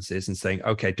finances and saying,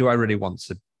 okay, do I really want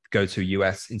to go to a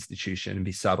US institution and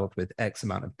be saddled with X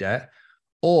amount of debt?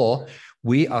 Or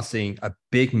we are seeing a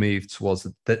big move towards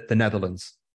the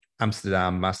Netherlands,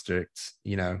 Amsterdam, Maastricht,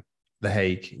 The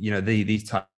Hague, these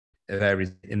type of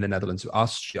areas in the Netherlands. Our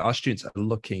students are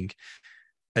looking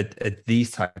at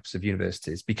these types of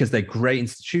universities because they're great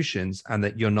institutions and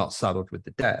that you're not saddled with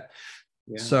the debt.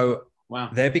 Yeah. So wow,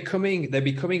 they're becoming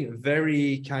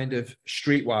very kind of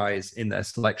streetwise in their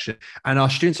selection. And our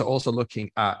students are also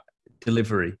looking at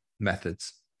delivery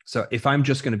methods. So if I'm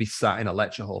just going to be sat in a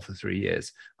lecture hall for 3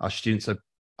 years, our students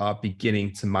are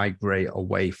beginning to migrate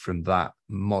away from that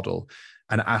model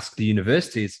and ask the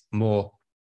universities more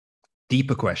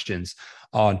deeper questions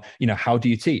on, how do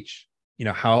you teach?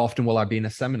 How often will I be in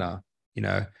a seminar?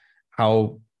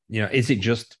 Is it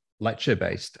just lecture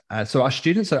based? So our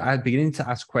students are beginning to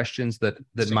ask questions that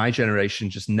my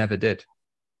generation just never did.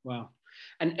 Wow.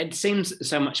 And it seems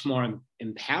so much more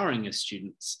empowering as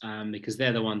students because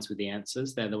they're the ones with the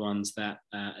answers. They're the ones that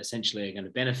essentially are going to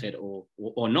benefit or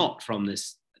not from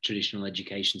this traditional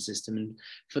education system. And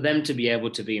for them to be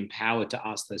able to be empowered to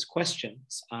ask those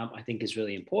questions, I think is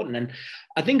really important. And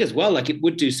I think as well, it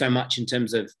would do so much in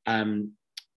terms of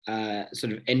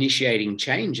sort of initiating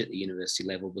change at the university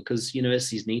level, because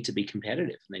universities need to be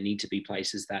competitive and they need to be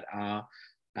places that are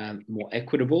more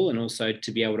equitable and also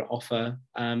to be able to offer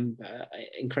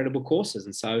incredible courses.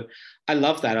 And so I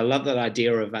love that. I love that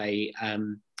idea of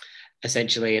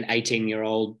essentially an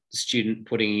 18-year-old student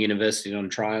putting a university on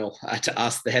trial to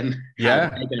ask them how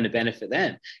they're going to benefit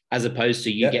them, as opposed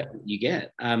to you get what you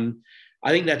get. I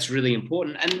think that's really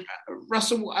important. And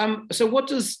Russell, so what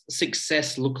does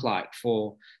success look like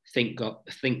for Think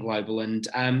Global? And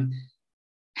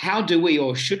how do we,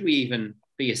 or should we even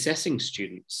be assessing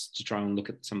students to try and look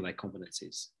at some of their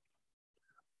competencies?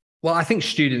 Well, I think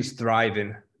students thrive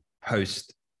in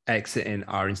post exiting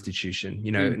our institution.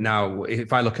 Now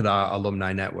if I look at our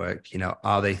alumni network,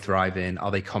 are they thriving?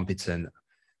 Are they competent?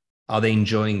 Are they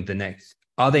enjoying the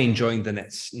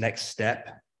next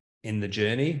step in the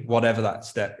journey, whatever that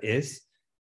step is?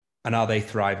 And are they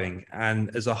thriving?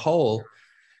 And as a whole,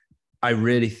 I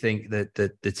really think that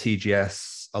the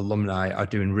TGS alumni are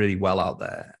doing really well out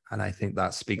there. And I think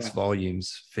that speaks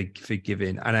volumes for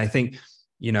giving. And I think,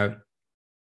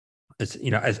 as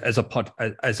a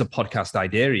podcast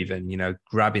idea, even,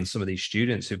 grabbing some of these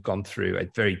students who've gone through a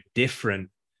very different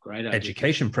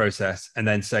education process and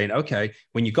then saying, okay,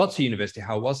 when you got to university,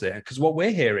 how was it? Because what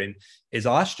we're hearing is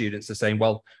our students are saying,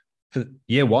 well,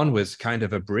 year one was kind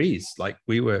of a breeze. Like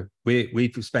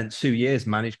we've spent 2 years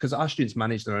because our students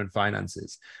manage their own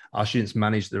finances. Our students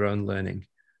manage their own learning.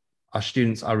 Our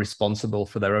students are responsible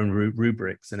for their own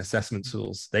rubrics and assessment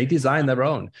tools. They design their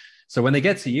own. So when they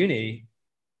get to uni,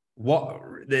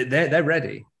 they're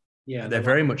ready. Yeah, they're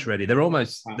very much ready. They're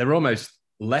almost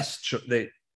they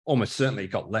almost certainly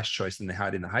got less choice than they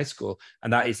had in the high school,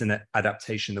 and that is an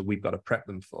adaptation that we've got to prep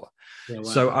them for.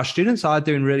 So our students are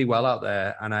doing really well out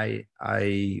there, and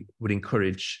I would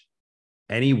encourage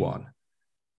anyone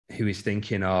who is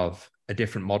thinking of a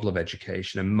different model of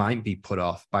education and might be put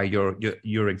off by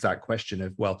your exact question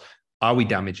of, well, are we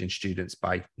damaging students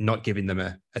by not giving them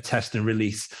a test and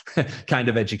release kind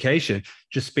of education?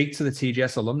 Just speak to the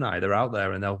TGS alumni. They're out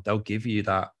there and they'll give you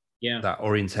that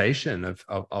orientation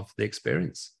of the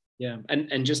experience. Yeah.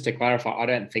 And just to clarify, I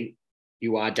don't think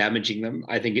you are damaging them.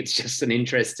 I think it's just an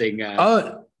interesting,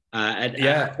 I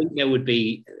think there would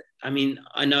be,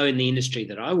 I know in the industry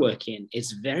that I work in,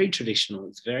 it's very traditional.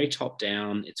 It's very top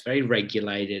down. It's very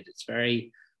regulated. It's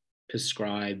very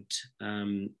prescribed.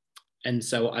 And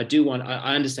so I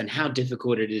understand how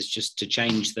difficult it is just to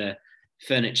change the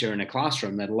furniture in a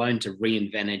classroom, let alone to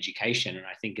reinvent education. And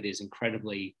I think it is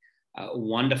incredibly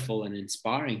wonderful and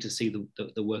inspiring to see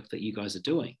the work that you guys are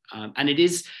doing. And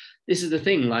this is the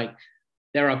thing, like,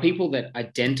 there are people that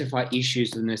identify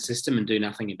issues in their system and do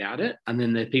nothing about it. And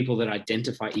then there are people that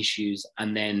identify issues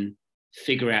and then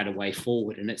figure out a way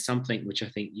forward. And it's something which I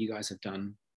think you guys have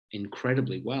done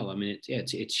incredibly well. I mean,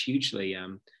 it's hugely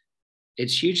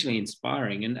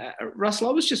inspiring. And Russell,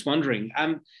 I was just wondering,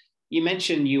 you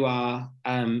mentioned you've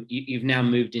now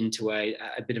moved into a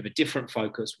bit of a different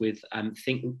focus with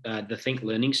the Think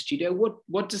Learning Studio.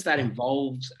 What does that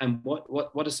involve, and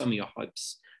what are some of your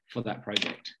hopes for that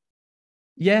project?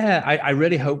 Yeah, I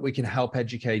really hope we can help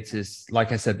educators,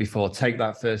 like I said before, take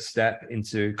that first step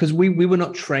into, because we were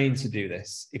not trained to do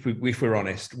this. If we're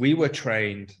honest, we were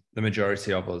trained, the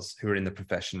majority of us who are in the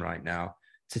profession right now,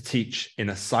 to teach in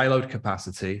a siloed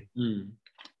capacity,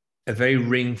 a very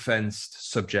ring-fenced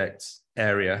subject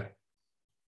area.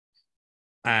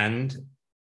 And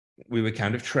we were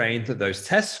kind of trained that those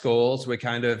test scores were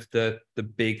kind of the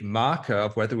big marker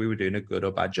of whether we were doing a good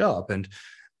or bad job. And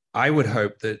I would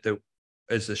hope that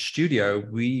as a studio,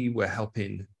 we were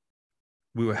helping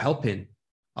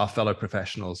our fellow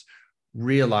professionals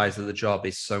realize that the job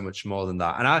is so much more than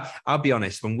that. And I'll be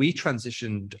honest, when we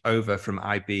transitioned over from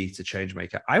IB to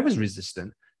Changemaker, I was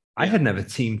resistant. I had never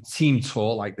team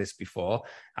taught like this before.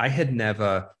 I had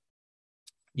never,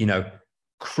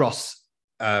 cross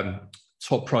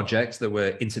taught projects that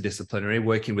were interdisciplinary,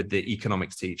 working with the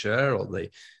economics teacher or the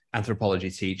anthropology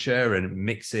teacher and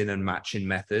mixing and matching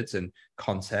methods and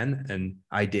content and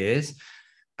ideas.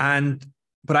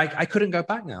 But I couldn't go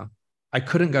back now. I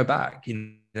couldn't go back.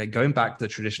 Going back to the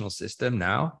traditional system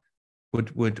now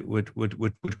would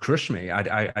crush me.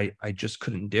 I just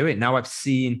couldn't do it. Now I've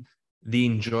seen the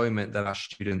enjoyment that our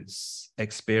students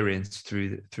experience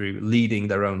through leading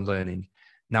their own learning.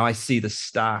 Now I see the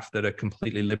staff that are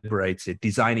completely liberated,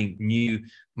 designing new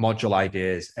module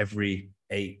ideas every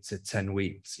 8 to 10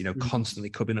 weeks, constantly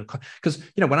coming up. Because,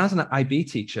 when I was an IB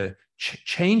teacher,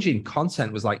 changing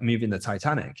content was like moving the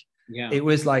Titanic. Yeah. It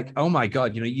was like, oh my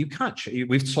God, you can't,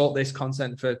 we've taught this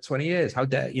content for 20 years. How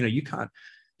dare, you can't,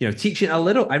 teaching a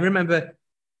little. I remember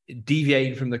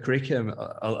deviating from the curriculum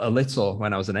a little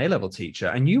when I was an A-level teacher,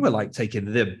 and you were like taking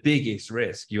the biggest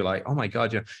risk. You were like, oh my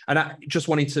God. And I just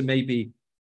wanted to maybe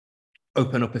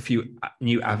open up a few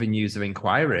new avenues of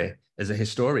inquiry as a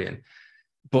historian.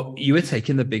 But you were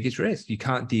taking the biggest risk. You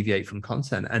can't deviate from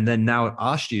content. And then now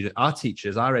our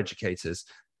teachers, our educators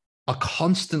are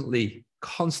constantly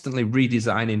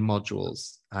redesigning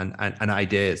modules and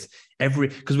ideas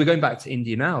because we're going back to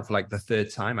India now for like the third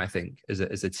time, I think, as a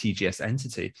TGS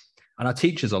entity. And our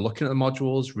teachers are looking at the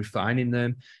modules, refining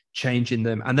them, changing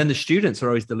them. And then the students are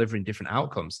always delivering different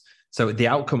outcomes. So the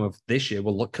outcome of this year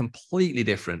will look completely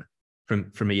different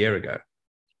from a year ago.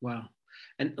 Wow.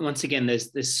 And once again,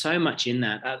 there's so much in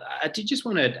that. I did just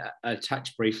want to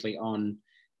touch briefly on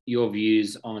your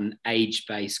views on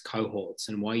age-based cohorts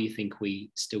and why you think we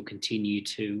still continue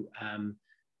to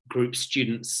group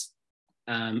students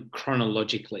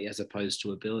chronologically as opposed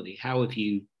to ability. How have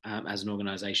you, as an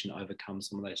organisation, overcome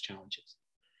some of those challenges?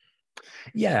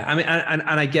 Yeah, I mean, and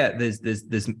I get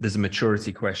there's a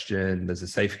maturity question, there's a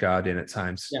safeguarding at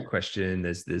times question,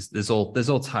 there's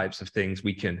all types of things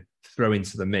we can throw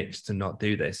into the mix to not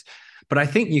do this. But I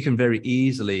think you can very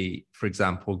easily, for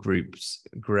example, groups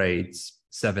grades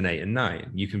 7, 8, and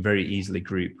 9. You can very easily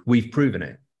group. We've proven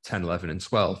it 10, 11, and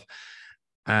 12.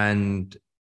 And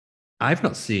I've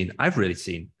really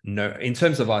seen no, in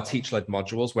terms of our teach-led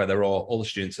modules where they're all the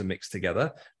students are mixed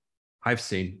together, I've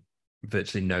seen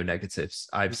virtually no negatives.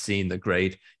 I've seen the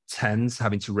grade 10s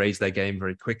having to raise their game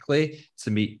very quickly to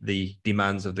meet the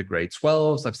demands of the grade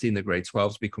 12s. I've seen the grade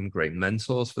 12s become great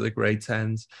mentors for the grade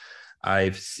 10s.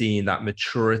 I've seen that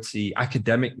maturity,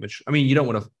 academic maturity. I mean, you don't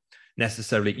want to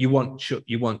necessarily, you want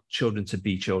children to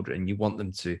be children. You want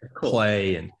them to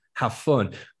play and have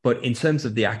fun. But in terms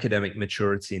of the academic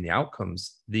maturity and the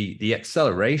outcomes, the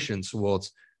acceleration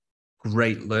towards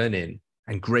great learning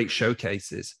and great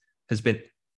showcases has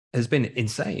been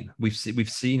insane. We've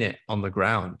seen it on the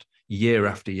ground year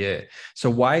after year. So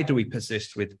why do we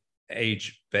persist with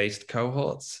age-based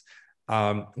cohorts?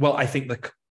 Well, I think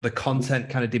the content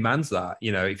kind of demands that.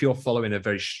 If you're following a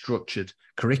very structured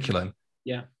curriculum,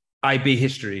 IB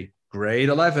history, grade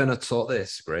 11 I taught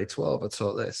this, grade 12 I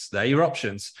taught this. They're your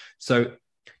options. So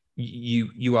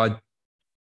you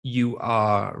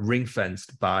are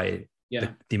ring-fenced by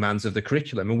the demands of the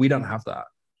curriculum, and we don't have that.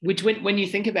 Which, when you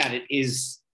think about it,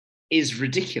 is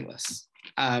ridiculous.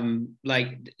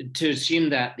 Like, to assume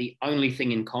that the only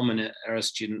thing in common are a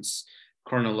student's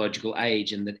chronological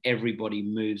age, and that everybody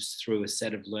moves through a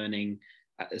set of learning,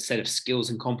 a set of skills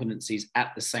and competencies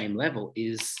at the same level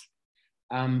is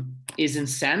is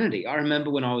insanity. I remember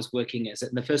when I was working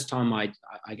the first time I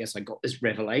guess I got this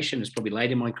revelation, it's probably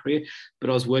late in my career, but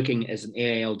I was working as an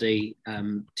EALD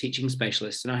teaching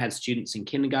specialist, and I had students in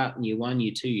kindergarten, year 1,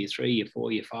 year 2, year 3, year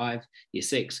 4, year 5, year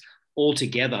 6, all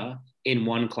together in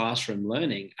one classroom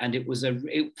learning. And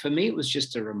for me, it was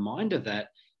just a reminder that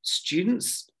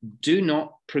students do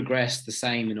not progress the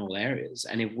same in all areas.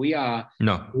 And if we are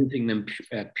moving them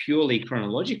purely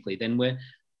chronologically, then we're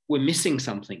missing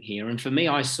something here. And for me,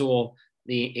 I saw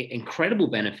the incredible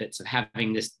benefits of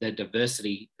having the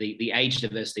diversity, the age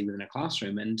diversity within a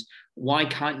classroom. And why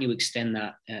can't you extend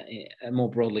that more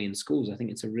broadly in schools? I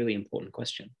think it's a really important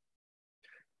question.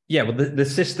 Yeah, well, the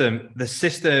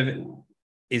system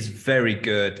is very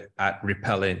good at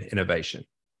repelling innovation.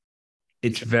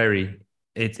 The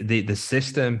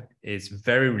system is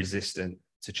very resistant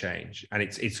to change,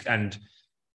 and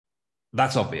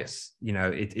that's obvious.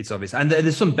 It's obvious, and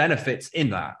there's some benefits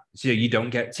in that. So you don't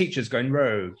get teachers going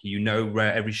rogue.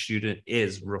 Where every student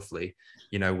is roughly,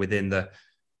 within the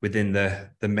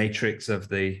matrix of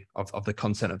the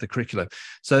content of the curriculum.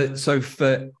 So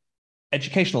for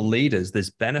educational leaders, there's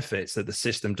benefits that the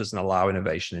system doesn't allow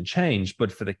innovation and change, but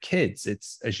for the kids,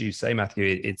 it's, as you say,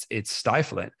 Matthew, it's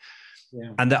stifling.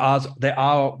 Yeah. And there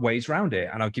are ways around it.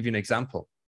 And I'll give you an example.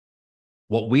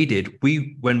 What we did,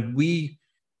 when we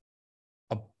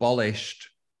abolished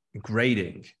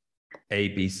grading A,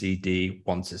 B, C, D,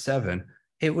 1 to 7,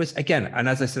 it was, again, and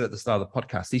as I said at the start of the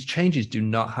podcast, these changes do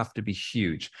not have to be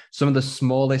huge. Some of the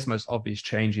smallest, most obvious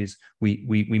changes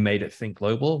we made at Think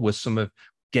Global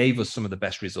gave us some of the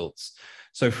best results.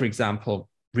 So, for example,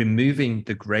 removing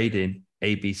the grading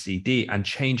A, B, C, D and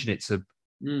changing it to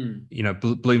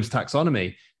Bloom's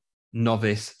taxonomy,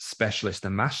 novice, specialist,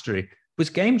 and mastery was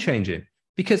game changing,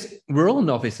 because we're all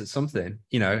novice at something.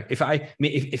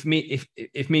 If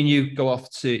me and you go off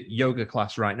to yoga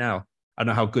class right now, I don't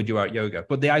know how good you are at yoga,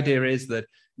 but the idea is that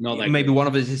maybe one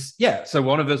of us is, so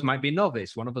one of us might be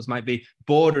novice, one of us might be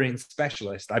bordering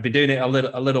specialist. I've been doing it a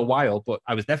little while, but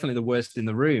I was definitely the worst in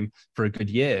the room for a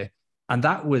good year. And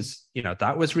that was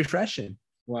refreshing.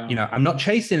 Wow. I'm not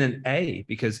chasing an A,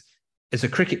 because as a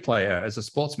cricket player, as a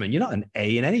sportsman, you're not an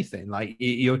A in anything. Like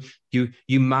you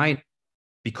might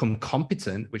become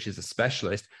competent, which is a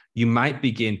specialist. You might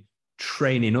begin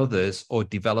training others or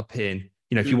developing,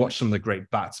 if you watch some of the great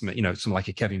batsmen, someone like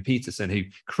a Kevin Peterson, who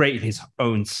created his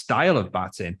own style of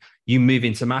batting, you move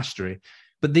into mastery.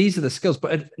 But these are the skills.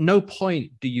 But at no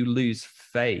point do you lose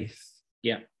faith,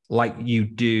 like you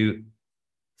do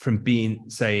from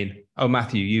saying, oh,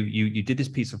 Matthew, you did this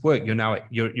piece of work.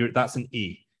 You're that's an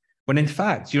E. When in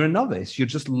fact, you're a novice. You're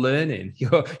just learning.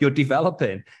 You're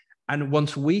developing. And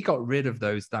once we got rid of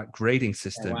that grading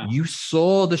system, you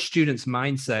saw the student's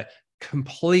mindset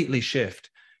completely shift.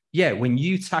 Yeah, when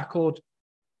you tackled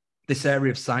this area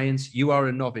of science, you are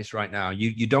a novice right now.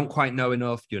 You don't quite know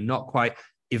enough. You're not quite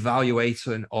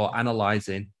evaluating or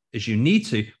analyzing as you need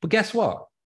to. But guess what?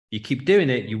 You keep doing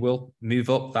it, you will move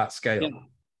up that scale.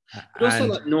 Yeah. But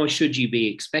also, nor should you be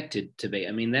expected to be.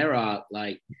 I mean, there are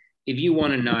if you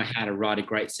want to know how to write a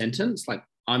great sentence,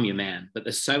 I'm your man. But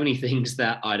there's so many things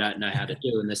that I don't know how to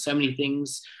do. And there's so many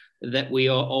things that we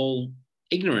are all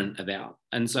ignorant about.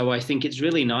 And so I think it's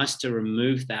really nice to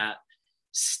remove that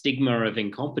stigma of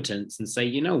incompetence and say,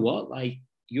 you know what,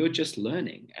 you're just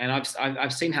learning. And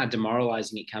I've seen how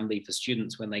demoralizing it can be for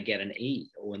students when they get an E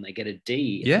or when they get a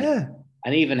D. Yeah.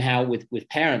 And even how with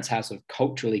parents, how sort of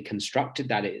culturally constructed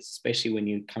that is, especially when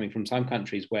you're coming from some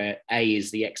countries where A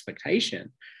is the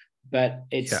expectation. But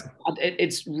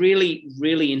it's really,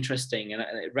 really interesting, and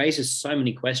it raises so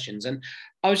many questions. And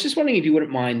I was just wondering if you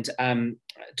wouldn't mind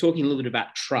talking a little bit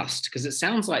about trust, because it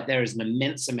sounds like there is an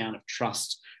immense amount of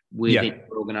trust within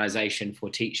your organization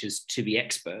for teachers to be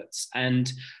experts.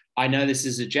 And I know this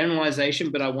is a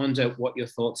generalization, but I wonder what your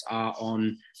thoughts are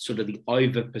on sort of the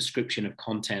over-prescription of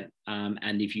content,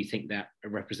 and if you think that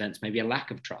represents maybe a lack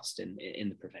of trust in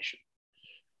the profession.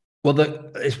 Well,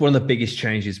 it's one of the biggest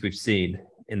changes we've seen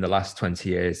in the last 20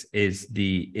 years is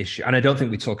the issue, and I don't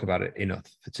think we talk about it enough,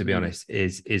 to be honest,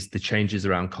 is the changes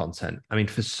around content. I mean,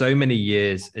 for so many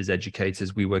years as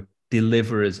educators, we were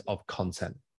deliverers of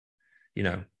content.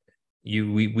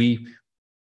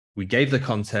 We gave the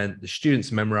content, the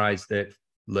students memorized it,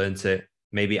 learned it,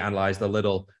 maybe analyzed a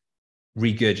little,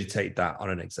 regurgitate that on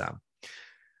an exam.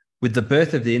 With the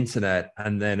birth of the internet,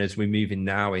 and then as we're moving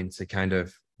now into kind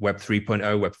of Web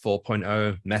 3.0, Web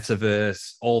 4.0,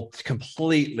 metaverse, all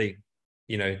completely,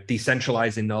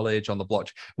 decentralizing knowledge on the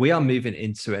blockchain. We are moving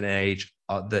into an age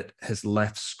that has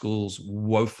left schools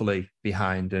woefully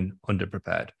behind and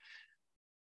underprepared.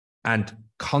 And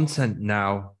content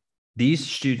now, these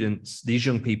students, these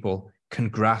young people can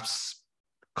grasp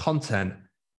content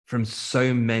from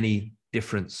so many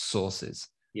different sources.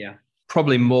 Yeah.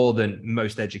 Probably more than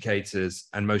most educators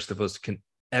and most of us can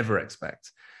ever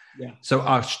expect. Yeah. So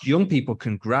our young people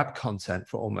can grab content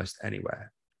from almost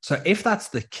anywhere. So if that's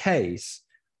the case,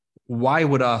 why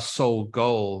would our sole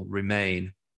goal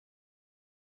remain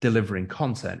delivering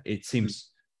content? It seems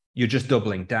you're just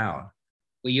doubling down.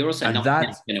 Well, you're also And not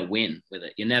that, going to win with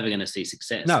it. You're never going to see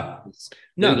success. no,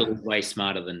 Google is way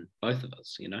smarter than both of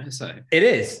us, you know? So it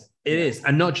is. It is.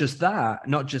 And not just that,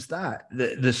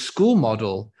 the school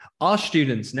model, our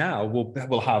students now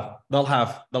will have, they'll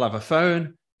have a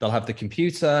phone, they'll have the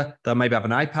computer, they'll maybe have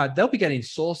an iPad. They'll be getting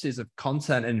sources of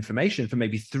content and information from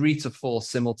maybe 3 to 4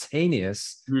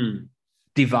 simultaneous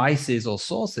devices or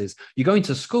sources. You go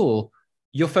into school,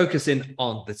 you're focusing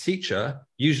on the teacher,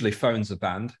 usually phones are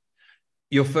banned.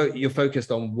 You're focused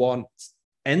on one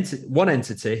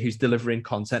entity who's delivering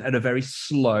content at a very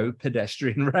slow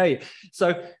pedestrian rate.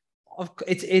 So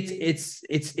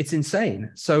it's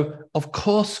insane. So of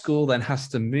course, school then has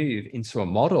to move into a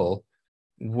model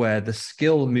where the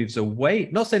skill moves away.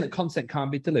 Not saying that content can't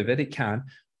be delivered, it can,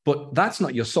 but that's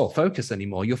not your sole focus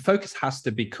anymore. Your focus has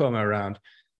to become around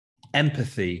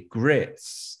empathy, grit,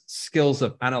 skills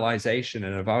of analyzation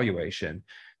and evaluation,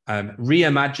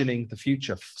 reimagining the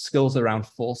future, skills around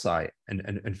foresight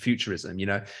and futurism, you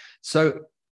know. So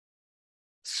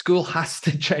school has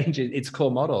to change its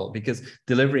core model, because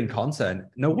delivering content,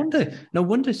 no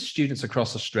wonder students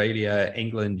across Australia,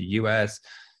 England, US,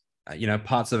 you know,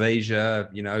 parts of Asia,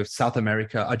 you know, South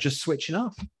America are just switching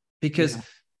off, because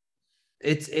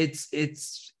it's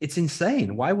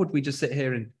insane. Why would we just sit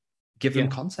here and give them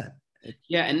content?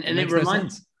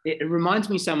 It reminds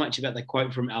me so much about the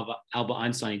quote from Albert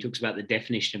Einstein. He talks about the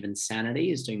definition of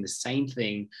insanity is doing the same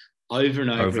thing over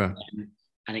and over again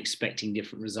and expecting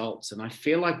different results. And I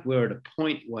feel like we're at a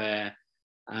point where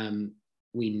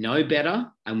we know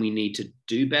better and we need to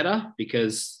do better,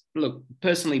 because, look,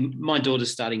 personally, my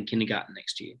daughter's starting kindergarten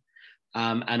next year.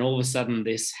 And all of a sudden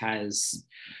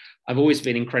I've always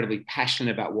been incredibly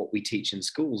passionate about what we teach in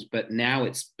schools, but now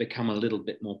it's become a little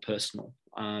bit more personal,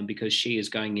 because she is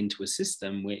going into a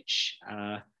system which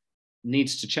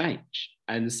needs to change.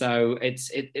 And so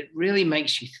it really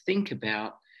makes you think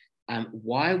about,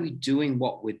 why are we doing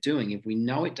what we're doing? If we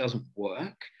know it doesn't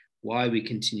work, why are we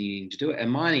continuing to do it? And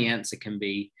my answer can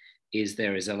be, is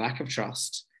there is a lack of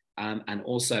trust. And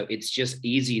also it's just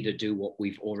easier to do what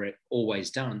we've always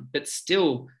done, but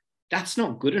still that's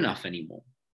not good enough anymore.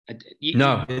 You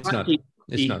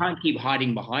can't keep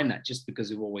hiding behind that just because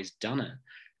we've always done it.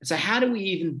 And so how do we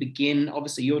even begin?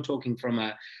 Obviously you're talking from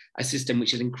a system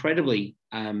which is incredibly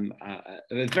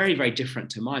very, very different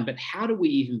to mine, but how do we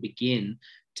even begin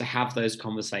to have those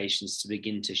conversations to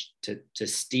begin to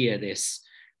steer this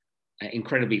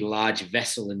incredibly large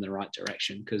vessel in the right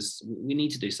direction? Because we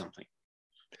need to do something.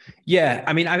 Yeah,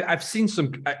 I mean, I've seen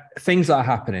some things that are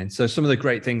happening. So some of the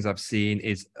great things I've seen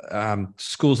is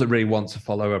schools that really want to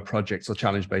follow a project or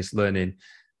challenge-based learning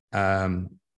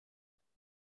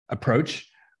approach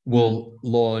will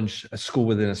launch a school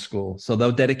within a school. So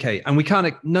they'll dedicate,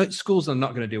 and schools are not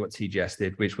going to do what TGS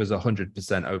did, which was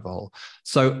 100% overhaul.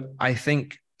 So I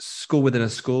think school within a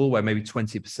school, where maybe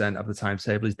 20% of the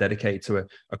timetable is dedicated to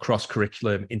a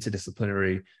cross-curriculum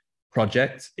interdisciplinary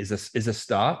project, is a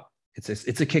start. It's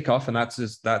a kickoff, and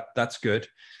that's good.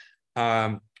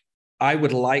 I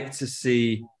would like to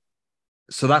see,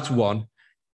 so that's one.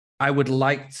 I would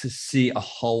like to see a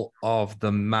halt of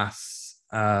the mass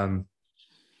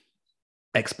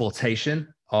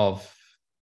exportation of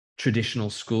traditional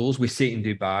schools. We see it in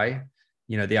Dubai,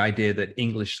 you know, the idea that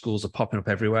English schools are popping up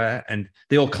everywhere, and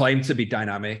they all claim to be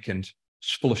dynamic and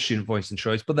full of student voice and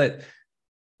choice, but that,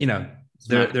 you know,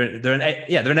 they're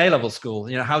an A-level school.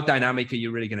 You know, how dynamic are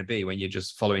you really going to be when you're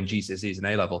just following GCSEs and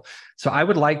A-level? So I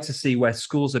would like to see where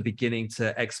schools are beginning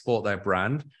to export their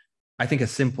brand. I think a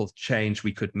simple change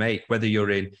we could make, whether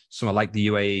you're in somewhere like the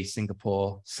UAE,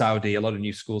 Singapore, Saudi, a lot of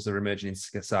new schools are emerging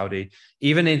in Saudi,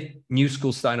 even in new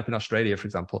schools starting up in Australia, for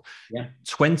example,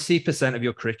 20% of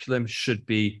your curriculum should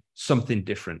be something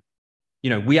different.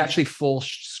 You know, we actually force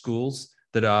schools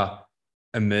that are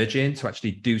emerging to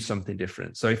actually do something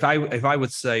different. So if I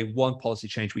would say one policy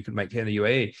change we could make here in the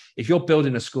UAE, if you're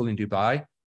building a school in Dubai,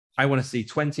 I want to see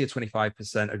 20 or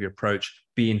 25% of your approach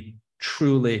being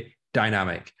truly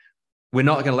dynamic. We're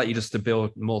not going to let you just to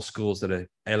build more schools that are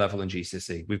A-level and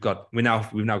GCSE. We've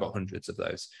now got hundreds of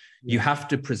those. You have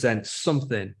to present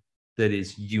something that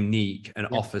is unique and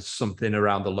offers something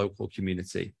around the local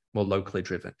community, more locally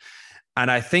driven.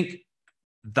 And I think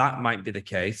that might be the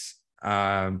case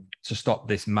to stop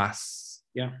this mass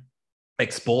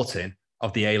exporting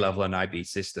of the A-level and IB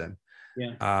system.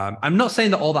 Yeah. I'm not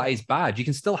saying that all that is bad. You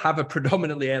can still have a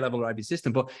predominantly A-level or IB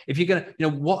system, but if you're going to,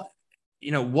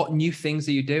 what new things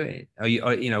are you doing?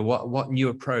 What new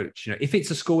approach? If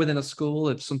it's a school within a school,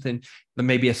 of something that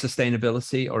maybe a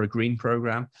sustainability or a green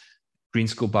program, Green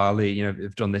School Bali,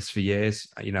 have done this for years.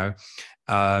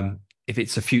 If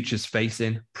it's a futures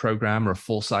facing program or a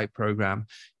foresight program,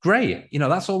 great.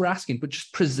 That's all we're asking. But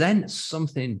just present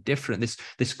something different.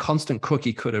 This constant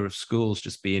cookie cutter of schools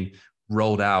just being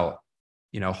rolled out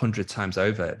 100 times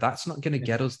over, that's not going to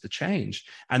get us the change.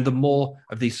 And the more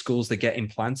of these schools that get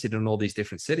implanted in all these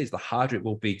different cities, the harder it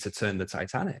will be to turn the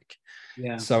Titanic.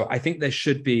 Yeah. So I think there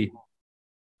should be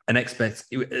I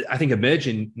think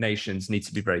emerging nations need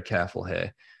to be very careful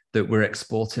here that we're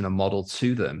exporting a model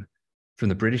to them from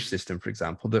the British system, for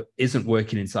example, that isn't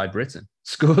working inside Britain.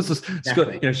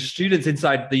 Students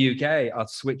inside the UK are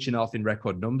switching off in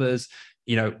record numbers.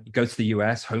 Go to the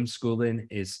US, homeschooling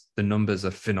the numbers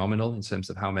are phenomenal in terms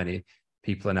of how many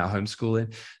people are now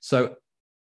homeschooling. So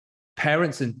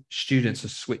parents and students are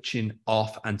switching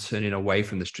off and turning away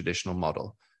from this traditional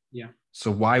model. Yeah.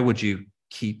 So why would you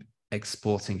keep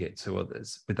exporting it to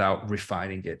others without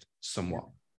refining it somewhat?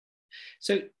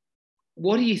 So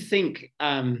what do you think,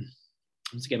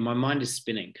 once again, my mind is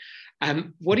spinning.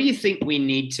 What do you think we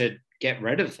need to get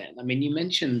rid of then? I mean, you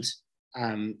mentioned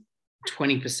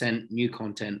 20% new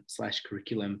content /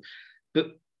 curriculum,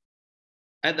 but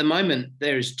at the moment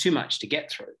there is too much to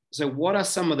get through. So what are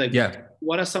some of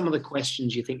the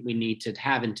questions you think we need to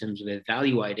have in terms of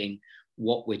evaluating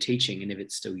what we're teaching and if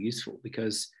it's still useful?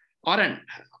 Because I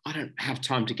don't have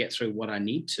time to get through what I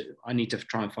need to. I need to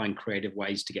try and find creative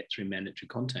ways to get through mandatory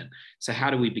content. So how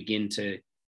do we begin to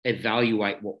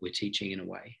evaluate what we're teaching in a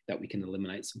way that we can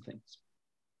eliminate some things?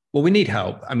 Well, we need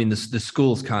help. I mean, the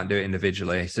schools can't do it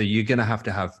individually. So you're going to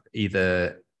have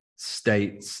either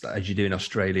states, as you do in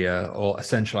Australia, or a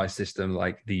centralized system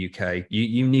like the UK.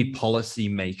 You need policy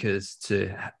makers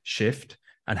to shift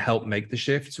and help make the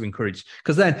shift to encourage.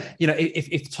 Because then,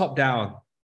 if top down,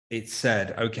 it's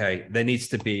said, okay, there needs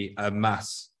to be a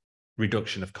mass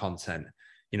reduction of content.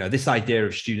 This idea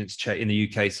of students in the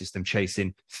UK system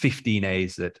chasing 15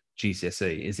 A's at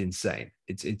GCSE is insane.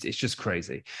 It's just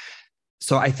crazy.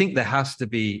 So I think there has to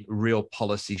be real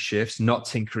policy shifts, not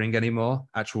tinkering anymore,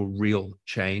 actual real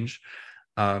change,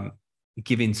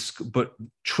 but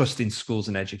trusting schools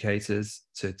and educators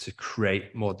to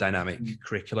create more dynamic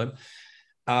curriculum.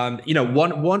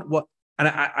 And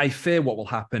I fear what will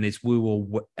happen is we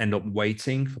will end up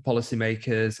waiting for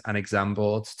policymakers and exam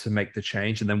boards to make the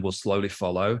change, and then we'll slowly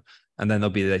follow. And then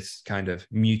there'll be this kind of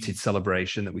muted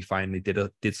celebration that we finally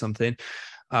did something.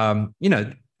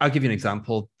 I'll give you an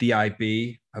example. The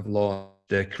IB have launched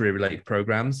the career-related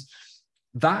programs.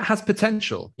 That has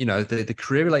potential. The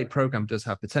career-related program does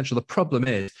have potential. The problem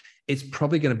is it's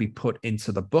probably going to be put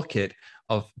into the bucket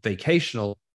of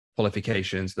vocational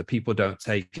qualifications that people don't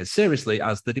take as seriously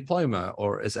as the diploma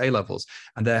or as A-levels.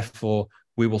 And therefore,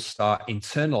 we will start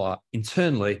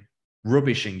internally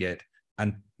rubbishing it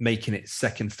and making it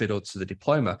second fiddle to the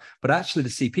diploma. But actually, the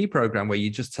CP program, where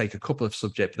you just take a couple of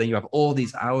subjects, then you have all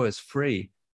these hours free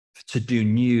to do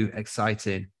new,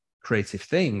 exciting, creative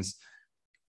things,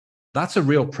 that's a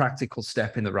real practical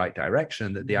step in the right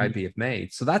direction that the IB have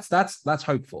made. So that's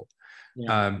hopeful.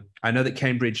 Yeah. I know that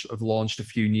Cambridge have launched a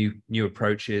few new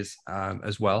approaches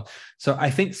as well. So I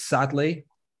think, sadly,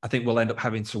 we'll end up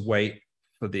having to wait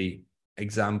for the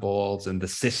exam boards and the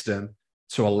system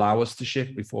to allow us to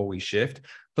shift before we shift.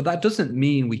 But that doesn't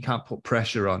mean we can't put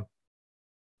pressure on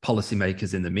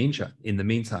policymakers in the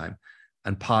meantime.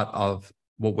 And part of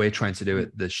what we're trying to do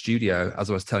at the studio,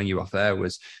 as I was telling you off air,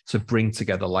 was to bring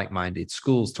together like-minded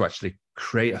schools to actually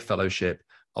create a fellowship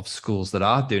of schools that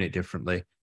are doing it differently,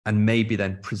 and maybe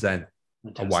then present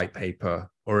a white paper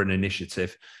or an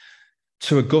initiative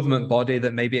to a government body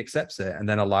that maybe accepts it and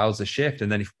then allows a shift.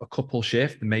 And then if a couple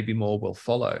shift, maybe more will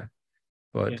follow.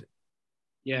 But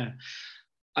yeah.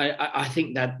 I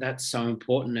think that's so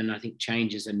important, and I think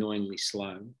change is annoyingly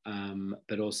slow.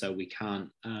 But also we can't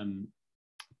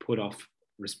put off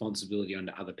responsibility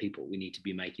onto other people. We need to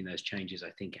be making those changes, I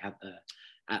think, at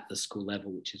the school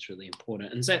level, which is really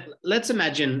important. And so let's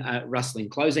imagine, Russell, in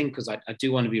closing, because I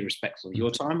do want to be respectful of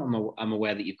your time. I'm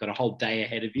aware that you've got a whole day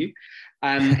ahead of you.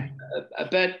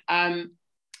 But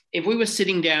if we were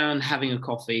sitting down having a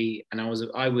coffee, and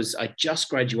I just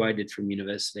graduated from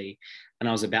university, and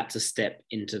I was about to step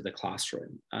into the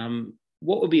classroom,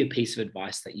 what would be a piece of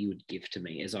advice that you would give to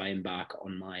me as I embark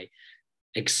on my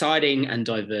exciting and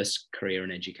diverse career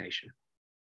in education?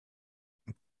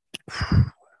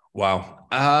 Wow.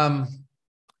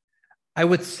 I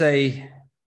would say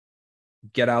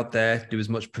get out there, do as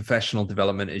much professional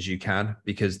development as you can,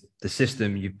 because the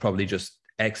system you've probably just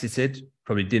exited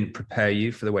probably didn't prepare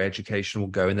you for the way education will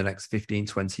go in the next 15,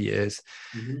 20 years.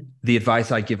 Mm-hmm. The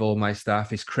advice I give all my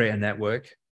staff is create a network,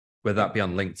 whether that be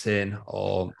on LinkedIn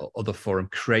or other forum.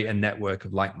 Create a network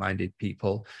of like-minded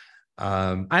people,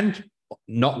 and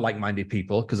not like-minded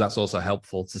people, because that's also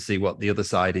helpful to see what the other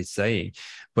side is saying.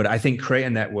 But I think create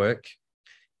a network,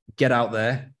 get out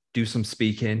there, do some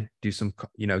speaking, do some,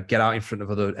 get out in front of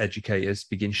other educators,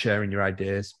 begin sharing your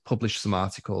ideas, publish some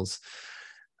articles.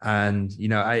 And,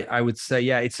 I would say,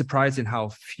 yeah, it's surprising how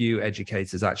few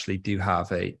educators actually do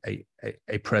have a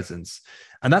presence.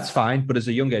 And that's fine. But as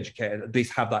a young educator, at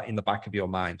least have that in the back of your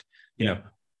mind,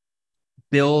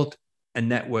 build a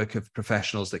network of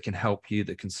professionals that can help you,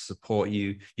 that can support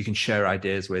you, you can share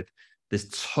ideas with. There's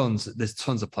tons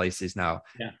of places now.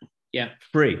 Yeah.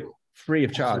 Free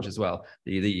of charge as well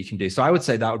that you can do. So I would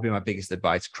say that would be my biggest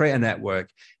advice. Create a network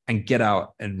and get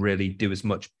out and really do as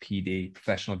much PD,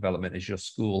 professional development, as your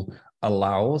school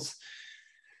allows,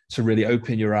 to really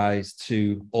open your eyes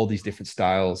to all these different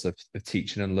styles of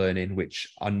teaching and learning, which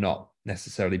are not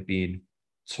necessarily being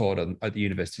taught at the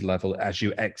university level as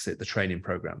you exit the training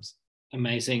programs.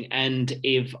 Amazing. And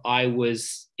if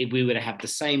we were to have the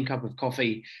same cup of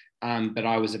coffee, but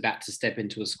I was about to step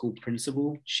into a school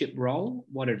principalship role,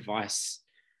 what advice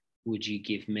would you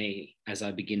give me as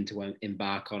I begin to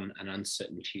embark on an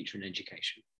uncertain future in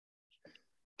education?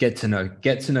 Get to know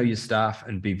your staff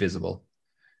and be visible.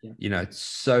 Yeah.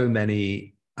 So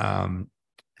many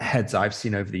heads I've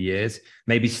seen over the years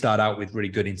maybe start out with really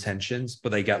good intentions,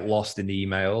 but they get lost in the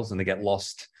emails and they get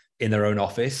lost in their own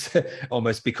office.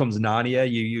 Almost becomes Narnia.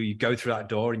 You go through that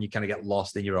door and you kind of get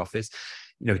lost in your office.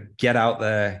 Get out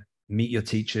there, meet your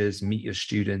teachers, meet your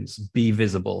students, be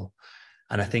visible.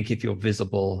 And I think if you're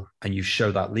visible and you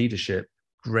show that leadership,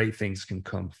 great things can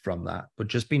come from that. But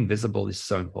just being visible is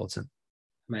so important.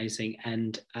 Amazing.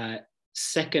 And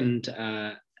second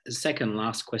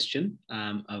last question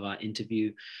of our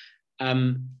interview.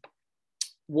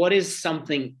 What is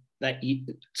something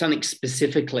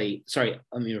specifically, sorry,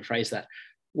 let me rephrase that.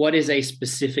 What is a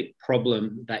specific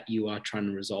problem that you are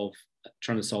trying to solve at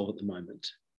the moment?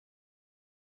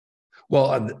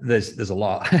 Well, there's a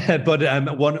lot, but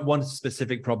one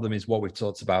specific problem is what we've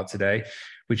talked about today,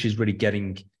 which is really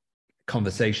getting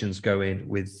conversations going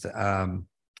with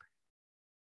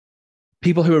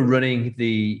people who are running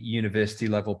the university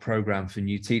level program for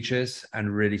new teachers,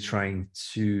 and really trying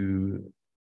to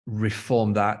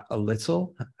reform that a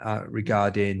little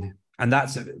regarding, and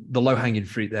that's the low-hanging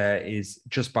fruit there, is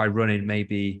just by running,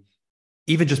 maybe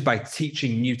even just by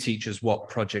teaching new teachers what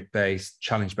project-based,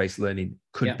 challenge-based learning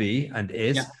could be and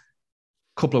is. A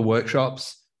couple of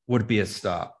workshops would be a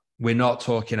start. We're not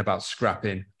talking about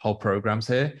scrapping whole programs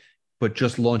here, but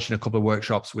just launching a couple of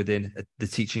workshops within the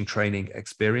teaching training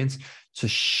experience to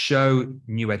show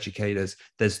new educators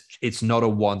it's not a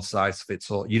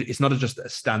one-size-fits-all. It's not just a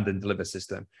stand and deliver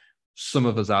system. Some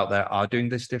of us out there are doing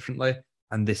this differently,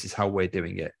 and this is how we're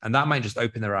doing it. And that might just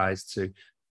open their eyes to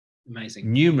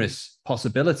numerous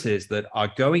possibilities that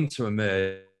are going to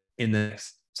emerge in the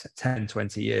next 10,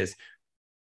 20 years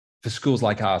for schools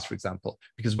like ours, for example.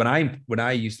 Because when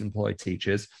I used to employ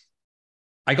teachers,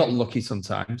 I got lucky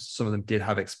sometimes. Some of them did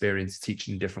have experience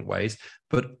teaching in different ways,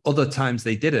 but other times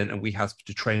they didn't, and we had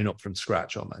to train up from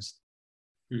scratch almost.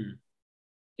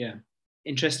 Yeah,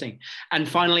 interesting. And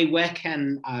finally, where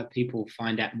can people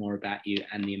find out more about you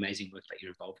and the amazing work that you're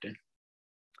involved in?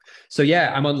 So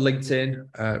yeah, I'm on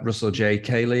LinkedIn, Russell J.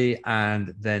 Cailey,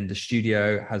 and then the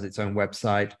studio has its own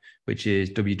website, which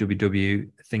is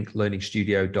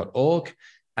www.thinklearningstudio.org.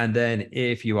 And then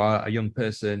if you are a young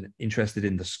person interested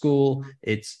in the school,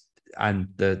 and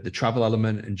the travel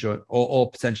element,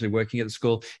 or potentially working at the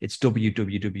school, it's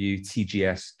www.tgs.org.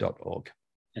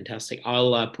 Fantastic.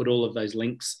 I'll put all of those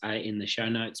links in the show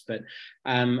notes. But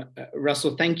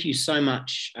Russell, thank you so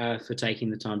much for taking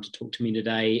the time to talk to me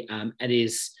today. It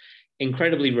is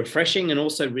incredibly refreshing and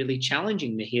also really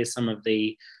challenging to hear some of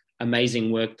the amazing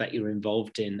work that you're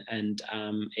involved in. And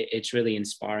it's really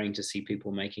inspiring to see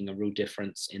people making a real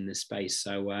difference in this space.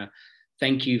 So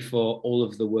thank you for all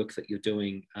of the work that you're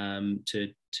doing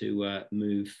to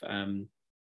move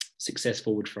success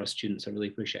forward for our students. I really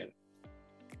appreciate it.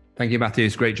 Thank you, Matthew.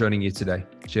 It's great joining you today.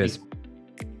 Cheers.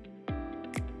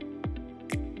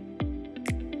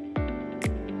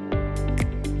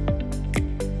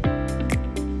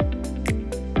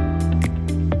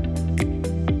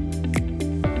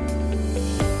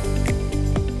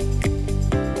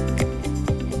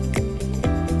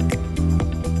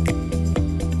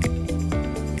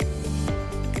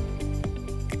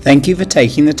 Thanks. Thank you for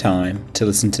taking the time to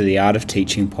listen to the Art of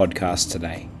Teaching podcast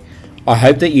today. I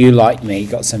hope that you, like me,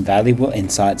 got some valuable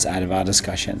insights out of our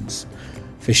discussions.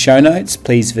 For show notes,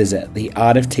 please visit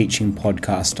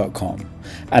theartofteachingpodcast.com.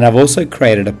 And I've also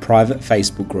created a private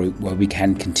Facebook group where we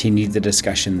can continue the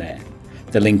discussion there.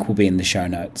 The link will be in the show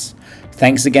notes.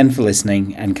 Thanks again for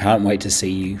listening and can't wait to see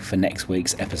you for next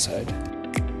week's episode.